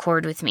struck a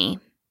chord with me.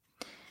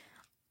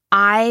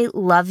 I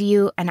love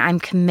you and I'm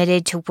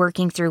committed to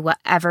working through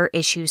whatever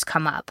issues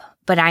come up,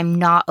 but I'm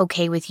not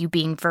okay with you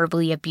being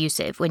verbally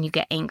abusive when you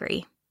get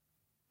angry.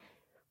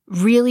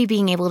 Really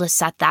being able to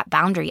set that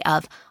boundary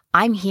of,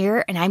 I'm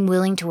here and I'm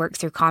willing to work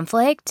through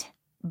conflict,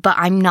 but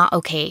I'm not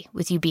okay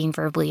with you being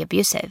verbally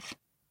abusive.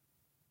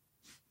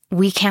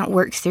 We can't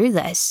work through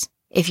this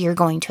if you're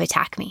going to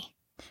attack me.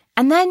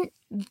 And then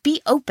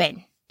be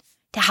open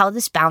to how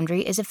this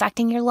boundary is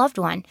affecting your loved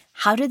one.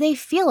 How do they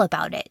feel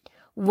about it?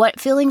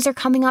 What feelings are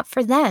coming up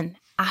for them?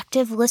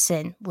 Active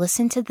listen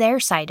to their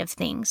side of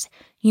things.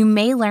 You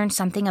may learn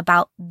something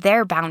about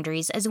their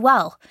boundaries as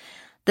well.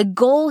 The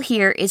goal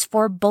here is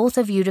for both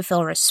of you to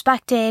feel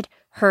respected,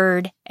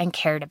 heard, and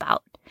cared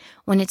about.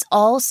 When it's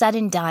all said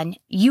and done,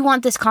 you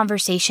want this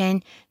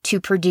conversation to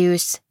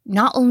produce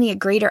not only a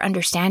greater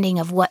understanding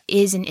of what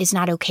is and is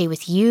not okay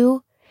with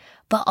you,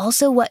 but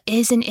also what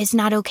is and is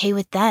not okay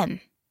with them.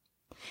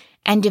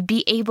 And to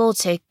be able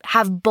to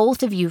have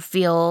both of you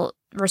feel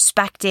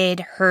respected,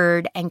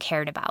 heard, and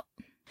cared about.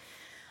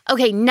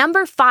 Okay,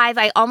 number 5,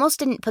 I almost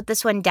didn't put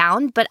this one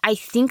down, but I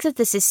think that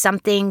this is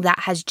something that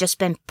has just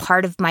been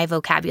part of my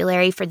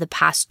vocabulary for the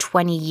past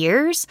 20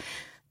 years.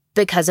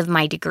 Because of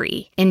my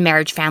degree in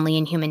marriage, family,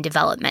 and human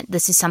development.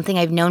 This is something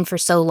I've known for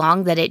so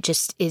long that it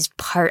just is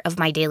part of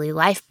my daily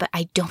life, but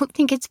I don't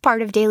think it's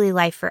part of daily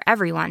life for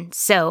everyone.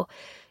 So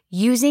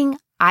using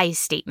I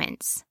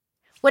statements.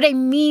 What I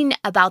mean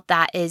about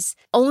that is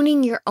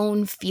owning your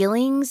own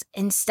feelings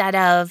instead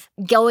of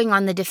going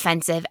on the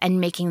defensive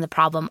and making the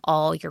problem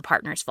all your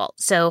partner's fault.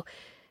 So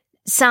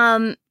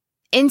some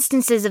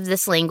instances of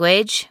this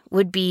language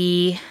would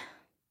be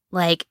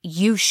like,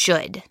 you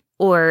should,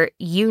 or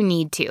you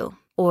need to,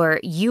 or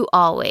you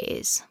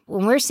always.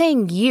 When we're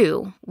saying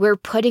you, we're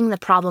putting the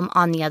problem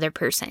on the other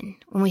person.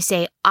 When we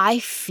say, I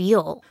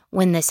feel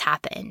when this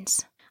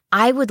happens,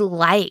 I would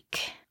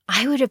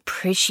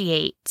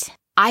appreciate,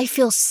 I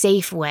feel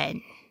safe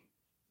when,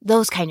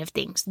 those kind of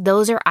things.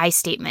 Those are I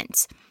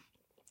statements.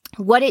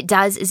 What it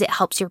does is it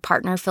helps your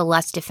partner feel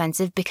less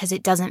defensive because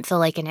it doesn't feel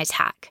like an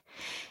attack.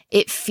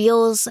 It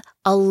feels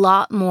a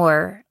lot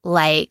more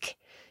like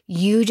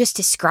you just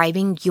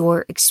describing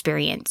your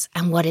experience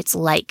and what it's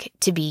like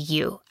to be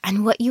you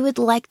and what you would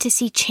like to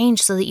see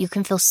change so that you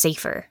can feel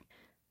safer.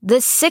 The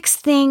 6th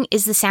thing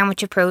is the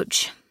sandwich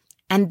approach.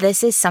 And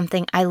this is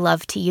something I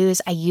love to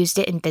use. I used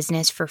it in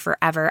business for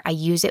forever. I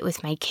use it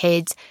with my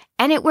kids,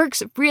 and it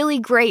works really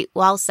great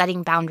while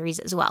setting boundaries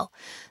as well.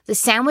 The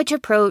sandwich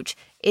approach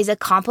is a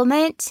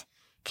compliment,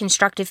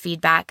 constructive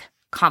feedback,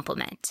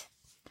 compliment.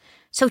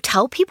 So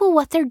tell people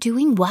what they're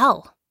doing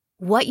well,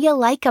 what you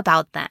like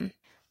about them.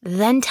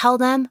 Then tell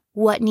them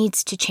what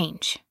needs to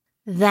change.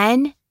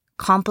 Then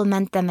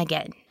compliment them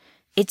again.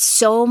 It's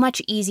so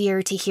much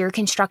easier to hear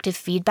constructive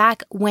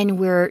feedback when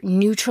we're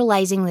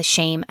neutralizing the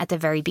shame at the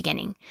very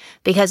beginning.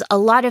 Because a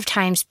lot of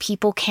times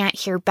people can't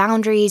hear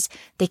boundaries,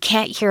 they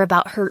can't hear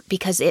about hurt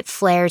because it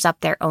flares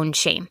up their own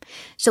shame.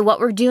 So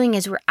what we're doing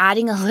is we're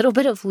adding a little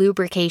bit of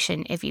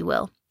lubrication, if you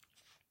will.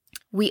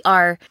 We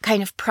are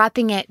kind of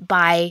prepping it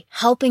by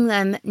helping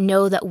them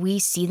know that we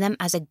see them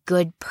as a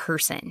good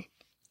person.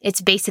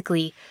 It's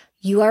basically,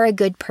 you are a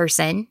good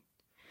person.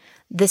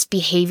 This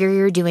behavior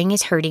you're doing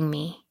is hurting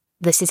me.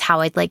 This is how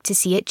I'd like to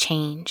see it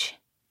change.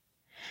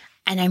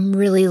 And I'm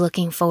really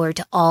looking forward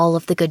to all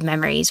of the good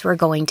memories we're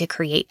going to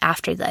create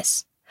after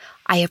this.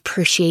 I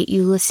appreciate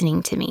you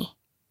listening to me.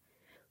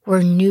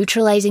 We're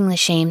neutralizing the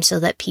shame so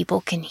that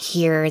people can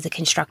hear the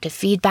constructive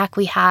feedback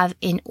we have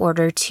in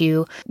order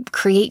to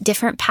create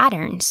different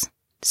patterns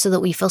so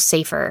that we feel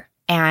safer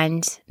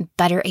and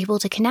better able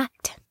to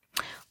connect.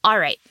 All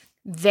right.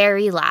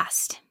 Very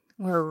last,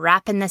 we're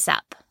wrapping this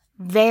up.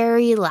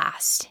 Very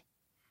last,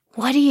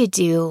 what do you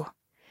do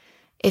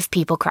if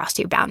people cross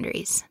your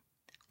boundaries?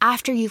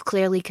 After you've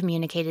clearly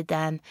communicated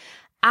them,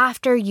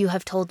 after you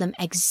have told them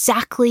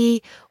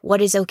exactly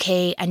what is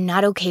okay and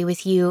not okay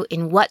with you,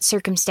 in what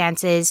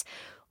circumstances,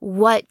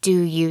 what do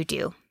you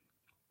do?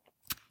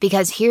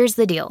 Because here's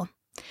the deal.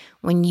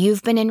 When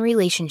you've been in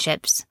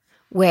relationships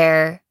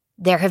where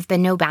there have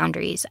been no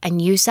boundaries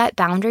and you set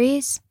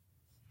boundaries,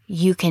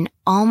 you can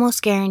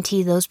almost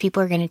guarantee those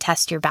people are going to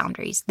test your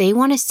boundaries. They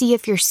want to see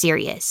if you're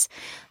serious.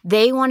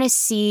 They want to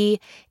see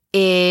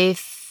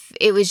if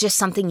it was just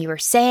something you were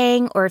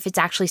saying or if it's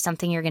actually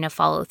something you're going to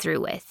follow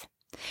through with.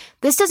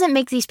 This doesn't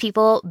make these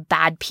people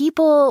bad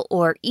people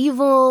or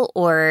evil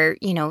or,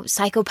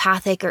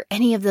 psychopathic or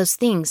any of those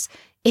things.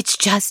 It's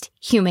just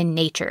human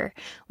nature.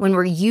 When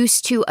we're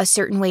used to a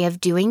certain way of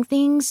doing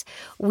things,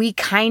 we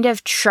kind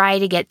of try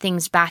to get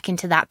things back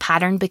into that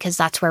pattern because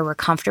that's where we're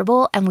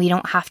comfortable and we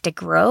don't have to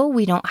grow.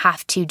 We don't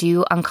have to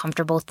do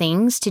uncomfortable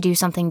things to do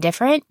something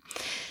different.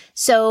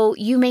 So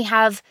you may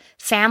have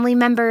family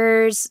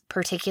members,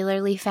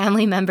 particularly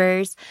family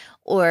members,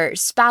 or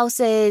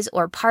spouses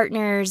or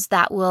partners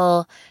that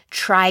will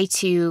try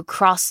to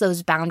cross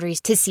those boundaries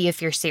to see if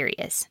you're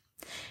serious.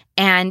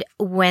 And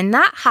when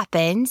that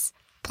happens,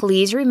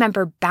 please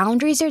remember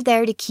boundaries are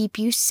there to keep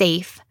you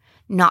safe,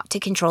 not to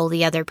control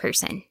the other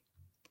person.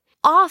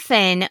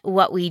 Often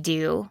what we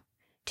do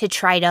to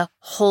try to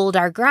hold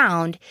our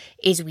ground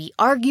is we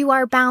argue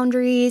our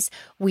boundaries,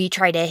 we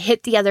try to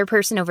hit the other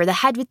person over the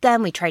head with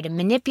them, we try to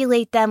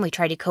manipulate them, we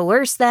try to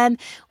coerce them,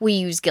 we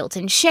use guilt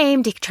and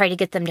shame to try to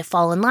get them to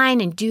fall in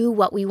line and do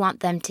what we want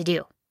them to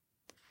do.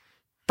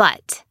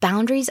 But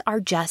boundaries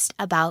are just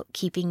about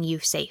keeping you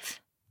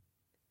safe.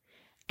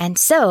 And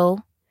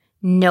so,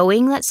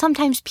 knowing that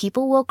sometimes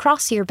people will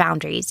cross your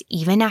boundaries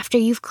even after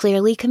you've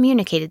clearly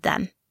communicated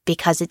them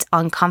because it's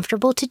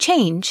uncomfortable to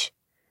change,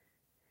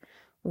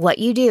 what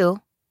you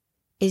do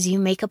is you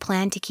make a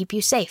plan to keep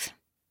you safe.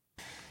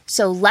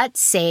 So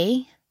let's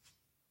say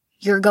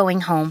you're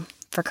going home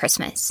for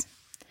Christmas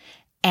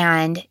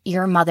and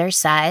your mother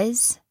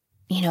says,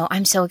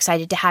 I'm so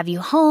excited to have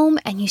you home.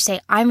 And you say,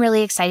 I'm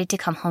really excited to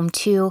come home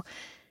too.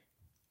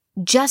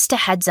 Just a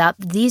heads up,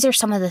 these are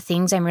some of the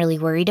things I'm really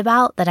worried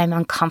about that I'm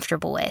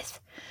uncomfortable with.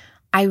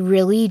 I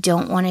really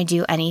don't want to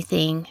do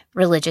anything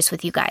religious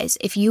with you guys.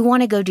 If you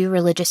want to go do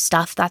religious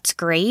stuff, that's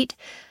great.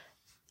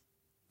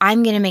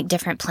 I'm going to make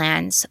different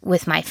plans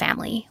with my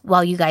family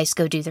while you guys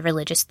go do the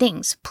religious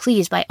things.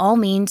 Please, by all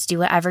means, do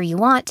whatever you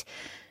want,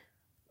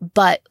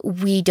 but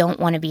we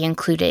don't want to be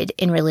included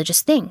in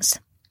religious things.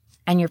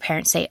 And your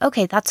parents say,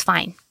 okay, that's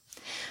fine.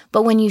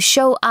 But when you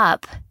show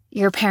up,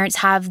 your parents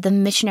have the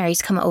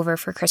missionaries come over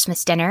for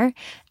Christmas dinner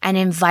and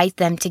invite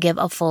them to give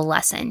a full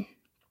lesson.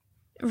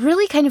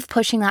 Really kind of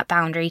pushing that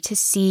boundary to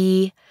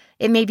see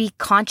it may be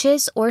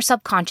conscious or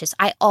subconscious.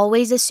 I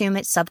always assume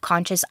it's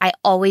subconscious. I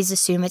always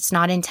assume it's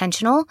not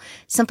intentional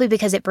simply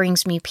because it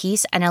brings me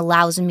peace and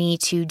allows me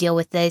to deal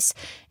with this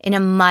in a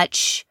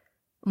much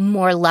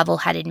more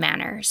level-headed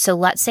manner. So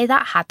let's say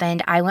that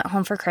happened. I went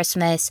home for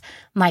Christmas.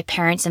 My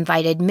parents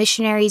invited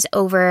missionaries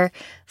over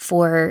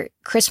for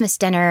Christmas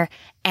dinner.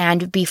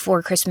 And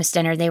before Christmas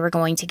dinner, they were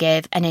going to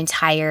give an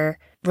entire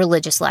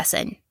religious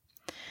lesson.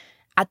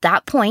 At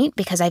that point,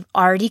 because I've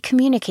already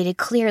communicated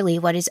clearly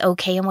what is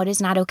okay and what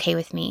is not okay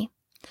with me,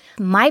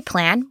 my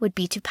plan would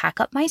be to pack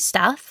up my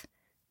stuff,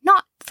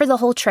 not for the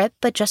whole trip,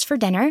 but just for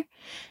dinner,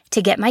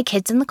 to get my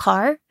kids in the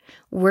car.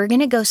 We're going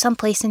to go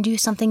someplace and do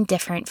something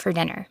different for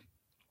dinner.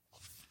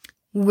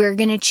 We're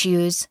going to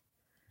choose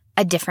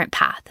a different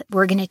path.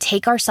 We're going to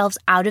take ourselves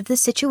out of the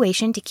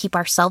situation to keep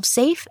ourselves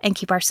safe and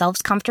keep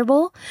ourselves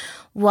comfortable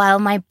while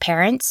my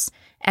parents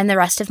and the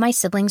rest of my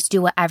siblings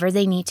do whatever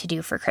they need to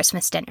do for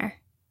Christmas dinner.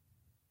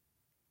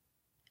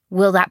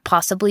 Will that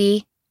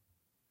possibly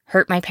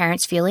hurt my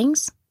parents'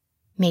 feelings?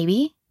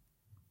 Maybe.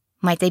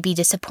 Might they be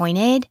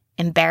disappointed,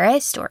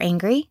 embarrassed, or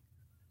angry?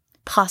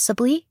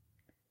 Possibly.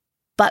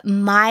 But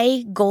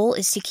my goal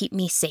is to keep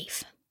me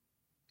safe.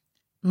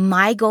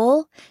 My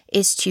goal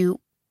is to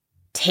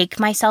take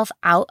myself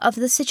out of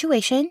the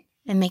situation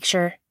and make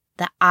sure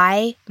that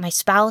I, my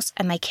spouse,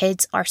 and my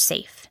kids are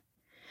safe.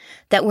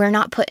 That we're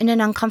not put in an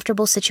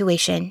uncomfortable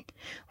situation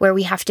where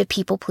we have to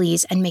people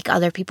please and make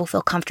other people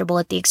feel comfortable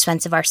at the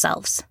expense of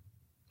ourselves.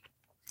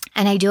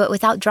 And I do it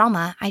without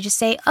drama. I just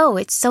say, oh,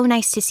 it's so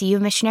nice to see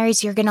you,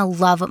 missionaries. You're going to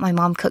love what my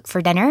mom cooked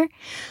for dinner.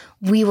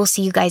 We will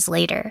see you guys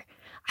later.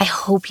 I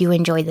hope you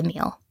enjoy the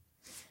meal.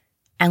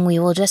 And we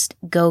will just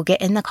go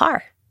get in the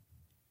car.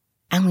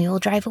 And we will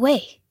drive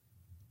away.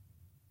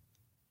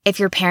 If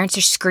your parents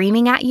are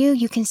screaming at you,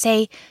 you can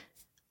say,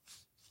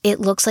 it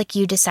looks like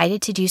you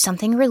decided to do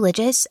something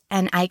religious,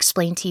 and I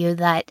explained to you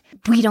that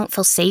we don't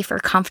feel safe or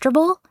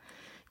comfortable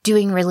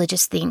doing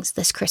religious things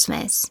this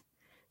Christmas.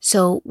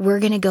 So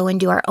we're going to go and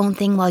do our own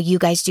thing while you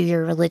guys do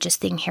your religious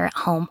thing here at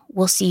home.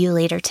 We'll see you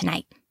later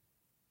tonight.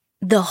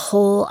 The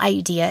whole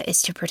idea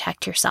is to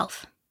protect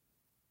yourself.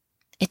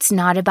 It's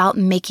not about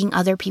making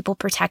other people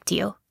protect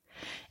you.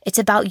 It's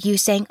about you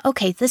saying,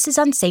 okay, this is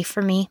unsafe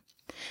for me,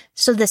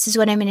 so this is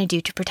what I'm going to do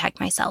to protect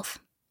myself.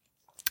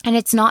 And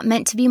it's not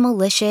meant to be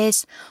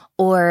malicious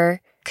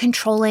or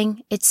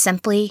controlling. It's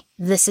simply,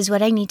 this is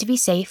what I need to be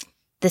safe.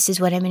 This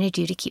is what I'm going to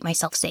do to keep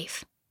myself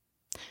safe.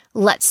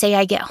 Let's say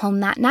I get home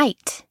that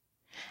night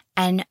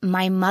and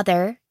my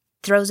mother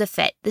throws a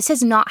fit. This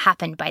has not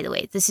happened, by the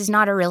way. This is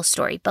not a real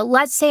story. But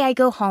let's say I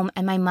go home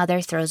and my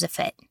mother throws a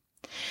fit.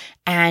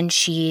 And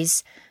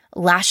she's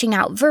lashing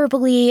out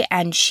verbally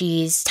and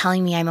she's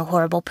telling me I'm a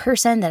horrible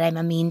person, that I'm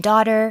a mean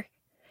daughter.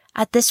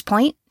 At this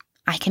point,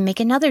 I can make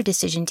another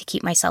decision to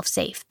keep myself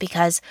safe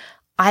because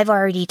I've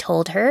already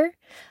told her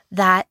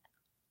that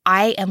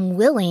I am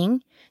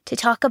willing to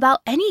talk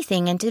about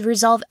anything and to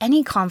resolve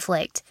any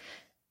conflict,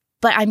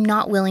 but I'm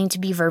not willing to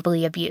be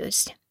verbally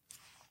abused.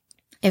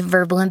 If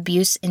verbal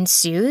abuse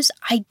ensues,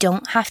 I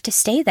don't have to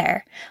stay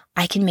there.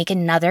 I can make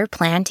another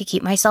plan to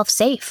keep myself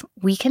safe.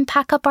 We can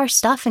pack up our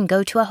stuff and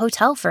go to a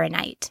hotel for a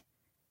night.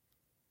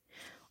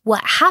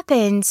 What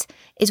happens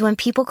is when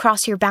people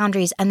cross your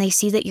boundaries and they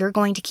see that you're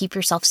going to keep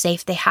yourself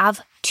safe, they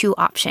have two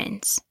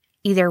options.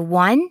 Either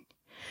one,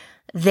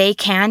 they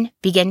can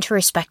begin to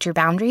respect your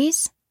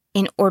boundaries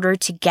in order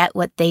to get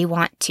what they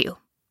want to,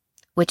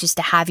 which is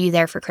to have you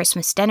there for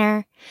Christmas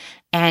dinner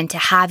and to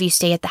have you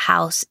stay at the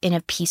house in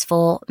a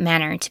peaceful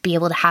manner, to be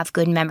able to have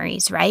good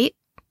memories, right?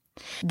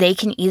 They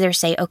can either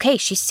say, okay,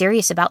 she's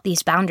serious about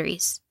these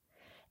boundaries,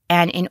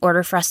 and in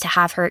order for us to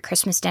have her at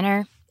Christmas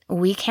dinner,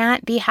 we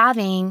can't be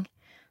having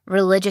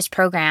religious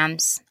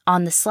programs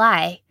on the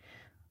sly.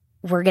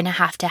 We're going to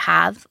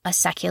have a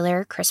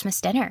secular Christmas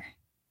dinner.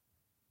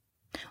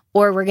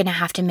 Or we're going to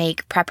have to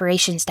make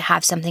preparations to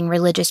have something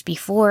religious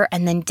before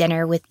and then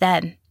dinner with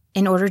them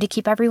in order to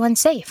keep everyone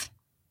safe.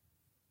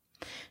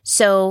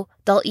 So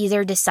they'll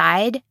either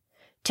decide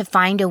to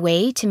find a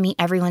way to meet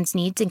everyone's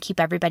needs and keep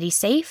everybody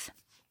safe,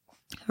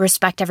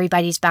 respect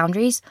everybody's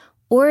boundaries,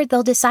 or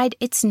they'll decide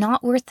it's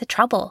not worth the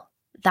trouble.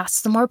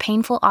 That's the more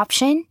painful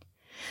option,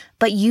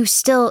 but you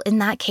still, in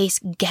that case,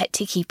 get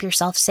to keep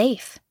yourself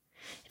safe.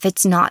 If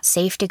it's not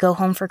safe to go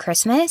home for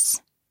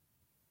Christmas,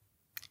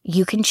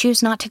 you can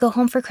choose not to go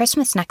home for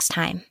Christmas next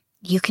time.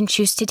 You can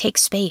choose to take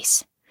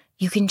space.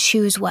 You can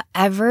choose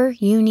whatever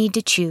you need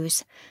to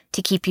choose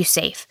to keep you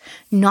safe,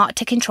 not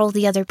to control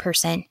the other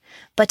person,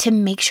 but to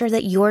make sure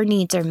that your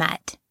needs are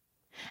met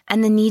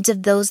and the needs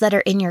of those that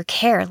are in your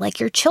care, like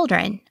your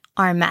children,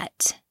 are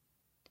met.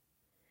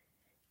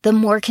 The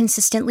more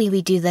consistently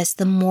we do this,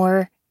 the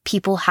more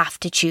people have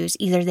to choose.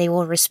 Either they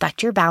will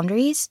respect your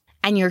boundaries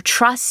and your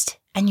trust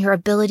and your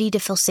ability to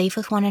feel safe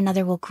with one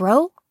another will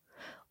grow,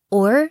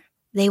 or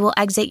they will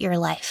exit your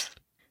life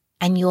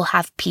and you'll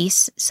have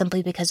peace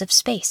simply because of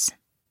space.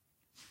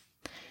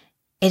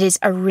 It is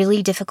a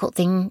really difficult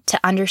thing to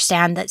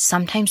understand that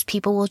sometimes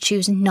people will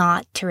choose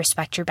not to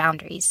respect your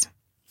boundaries.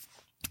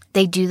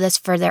 They do this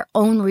for their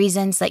own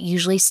reasons that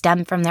usually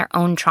stem from their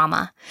own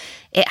trauma.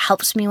 It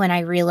helps me when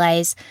I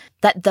realize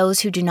that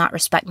those who do not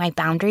respect my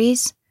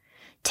boundaries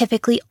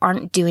typically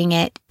aren't doing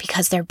it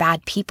because they're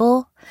bad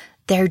people.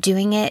 They're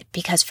doing it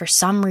because for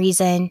some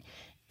reason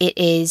it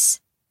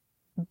is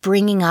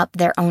bringing up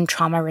their own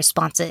trauma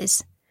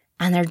responses,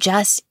 and they're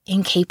just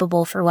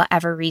incapable for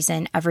whatever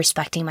reason of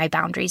respecting my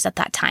boundaries at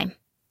that time.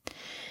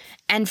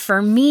 And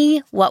for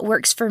me, what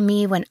works for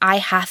me when I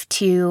have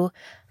to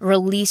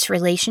release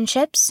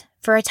relationships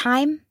for a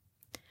time,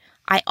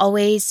 I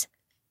always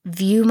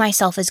view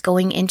myself as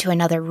going into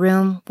another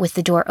room with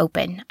the door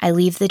open. I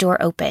leave the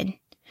door open.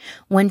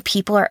 When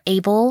people are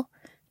able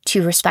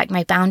to respect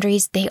my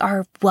boundaries, they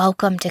are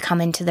welcome to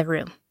come into the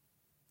room,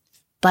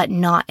 but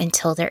not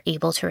until they're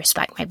able to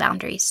respect my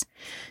boundaries.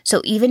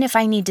 So even if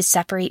I need to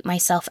separate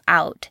myself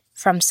out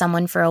from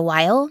someone for a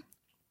while,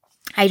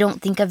 I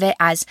don't think of it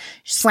as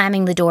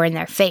slamming the door in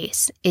their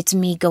face. It's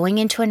me going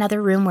into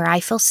another room where I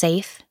feel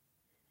safe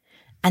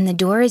and the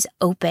door is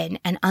open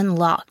and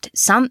unlocked.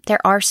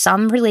 There are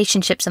some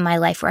relationships in my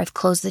life where I've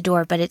closed the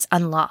door, but it's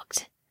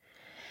unlocked.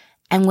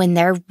 And when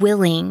they're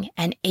willing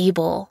and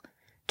able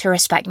to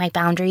respect my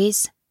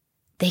boundaries,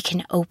 they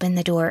can open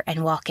the door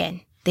and walk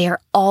in. They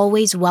are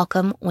always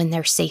welcome when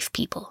they're safe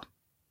people.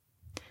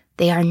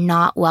 They are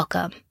not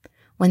welcome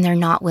when they're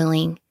not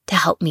willing to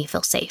help me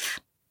feel safe.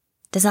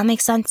 Does that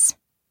make sense?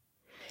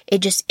 It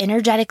just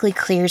energetically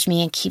clears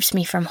me and keeps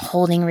me from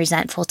holding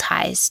resentful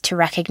ties to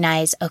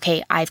recognize,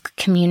 okay, I've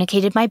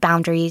communicated my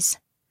boundaries.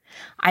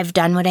 I've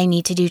done what I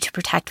need to do to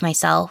protect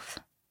myself.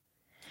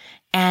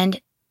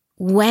 And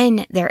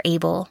when they're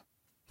able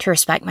to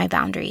respect my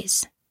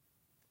boundaries,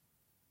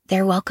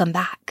 they're welcome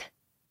back.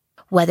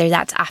 Whether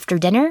that's after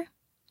dinner,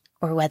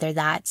 or whether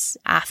that's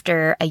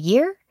after a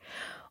year,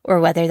 or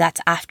whether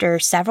that's after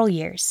several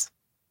years.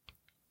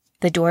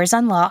 The door is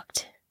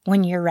unlocked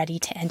when you're ready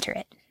to enter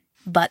it.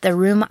 But the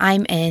room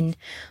I'm in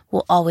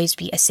will always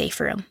be a safe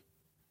room.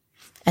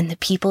 And the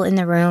people in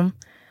the room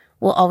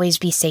will always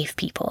be safe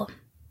people.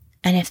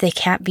 And if they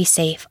can't be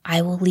safe,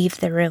 I will leave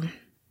the room.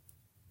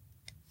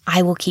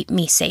 I will keep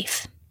me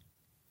safe.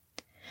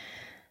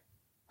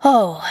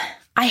 Oh,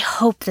 I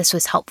hope this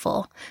was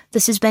helpful.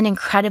 This has been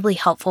incredibly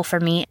helpful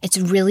for me. It's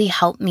really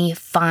helped me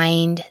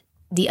find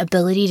the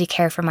ability to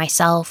care for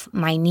myself,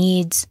 my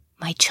needs,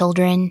 my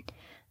children,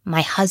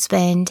 my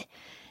husband.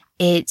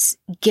 It's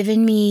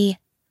given me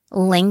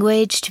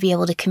language to be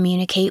able to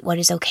communicate what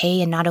is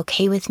okay and not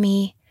okay with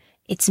me.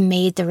 It's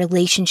made the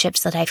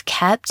relationships that I've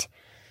kept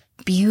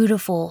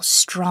beautiful,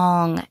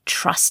 strong,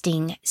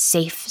 trusting,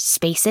 safe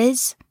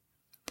spaces.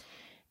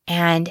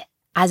 And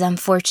as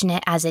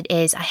unfortunate as it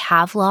is, I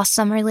have lost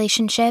some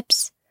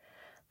relationships,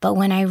 but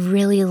when I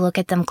really look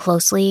at them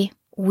closely,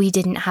 we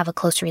didn't have a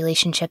close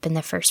relationship in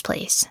the first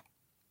place.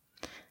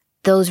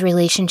 Those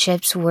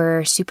relationships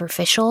were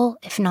superficial,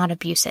 if not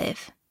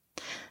abusive.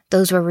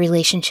 Those were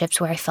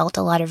relationships where I felt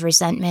a lot of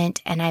resentment,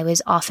 and I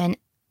was often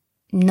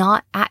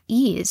not at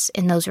ease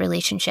in those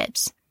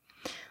relationships.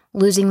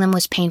 Losing them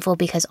was painful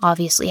because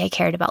obviously I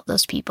cared about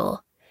those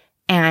people.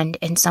 And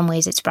in some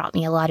ways, it's brought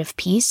me a lot of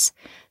peace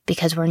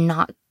because we're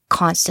not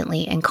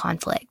constantly in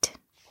conflict.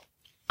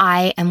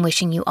 I am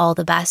wishing you all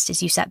the best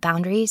as you set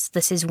boundaries.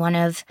 This is one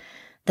of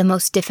the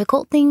most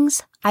difficult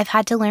things I've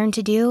had to learn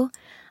to do.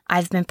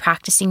 I've been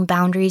practicing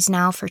boundaries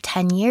now for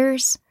 10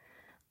 years,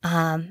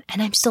 and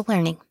I'm still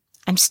learning.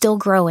 I'm still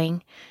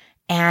growing.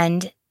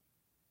 And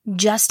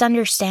just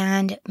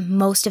understand,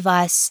 most of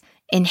us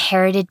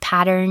inherited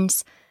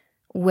patterns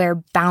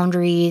where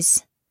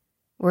boundaries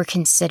were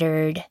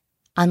considered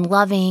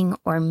unloving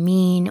or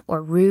mean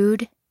or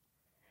rude.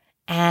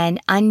 And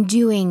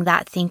undoing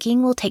that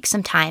thinking will take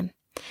some time.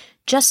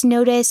 Just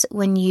notice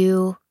when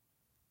you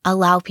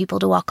allow people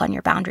to walk on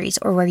your boundaries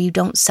or where you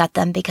don't set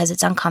them because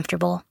it's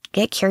uncomfortable.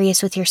 Get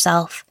curious with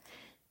yourself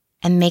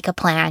and make a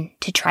plan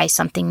to try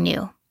something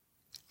new.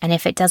 And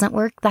if it doesn't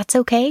work, that's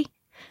okay.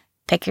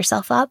 Pick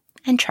yourself up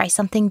and try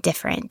something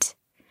different.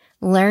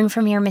 Learn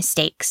from your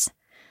mistakes.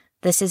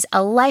 This is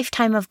a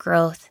lifetime of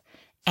growth,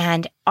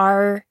 and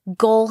our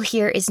goal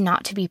here is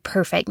not to be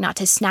perfect, not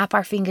to snap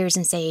our fingers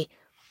and say,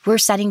 we're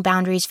setting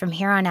boundaries from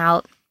here on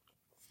out.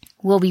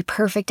 We'll be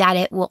perfect at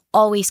it. We'll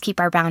always keep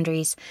our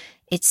boundaries.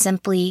 It's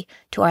simply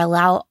to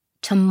allow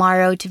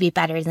tomorrow to be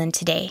better than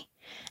today,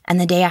 and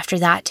the day after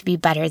that to be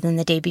better than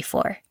the day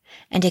before,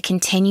 and to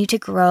continue to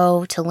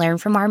grow, to learn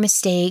from our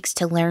mistakes,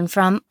 to learn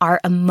from our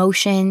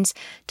emotions,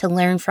 to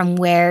learn from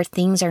where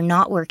things are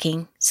not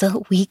working so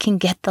that we can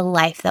get the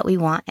life that we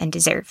want and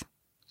deserve.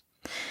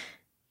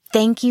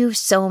 Thank you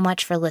so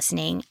much for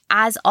listening.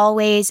 As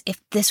always,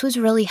 if this was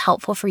really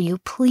helpful for you,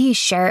 please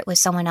share it with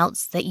someone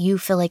else that you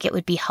feel like it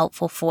would be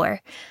helpful for.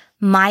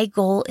 My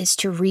goal is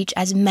to reach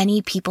as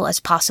many people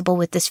as possible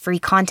with this free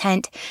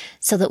content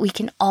so that we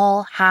can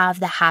all have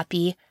the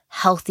happy,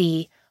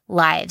 healthy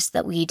lives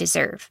that we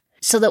deserve,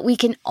 so that we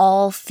can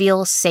all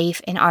feel safe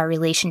in our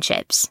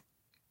relationships.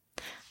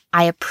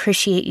 I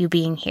appreciate you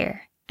being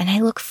here, and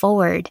I look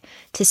forward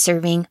to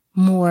serving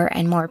more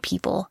and more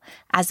people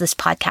as this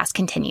podcast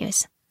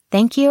continues.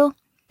 Thank you,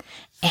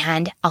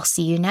 and I'll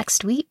see you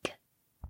next week.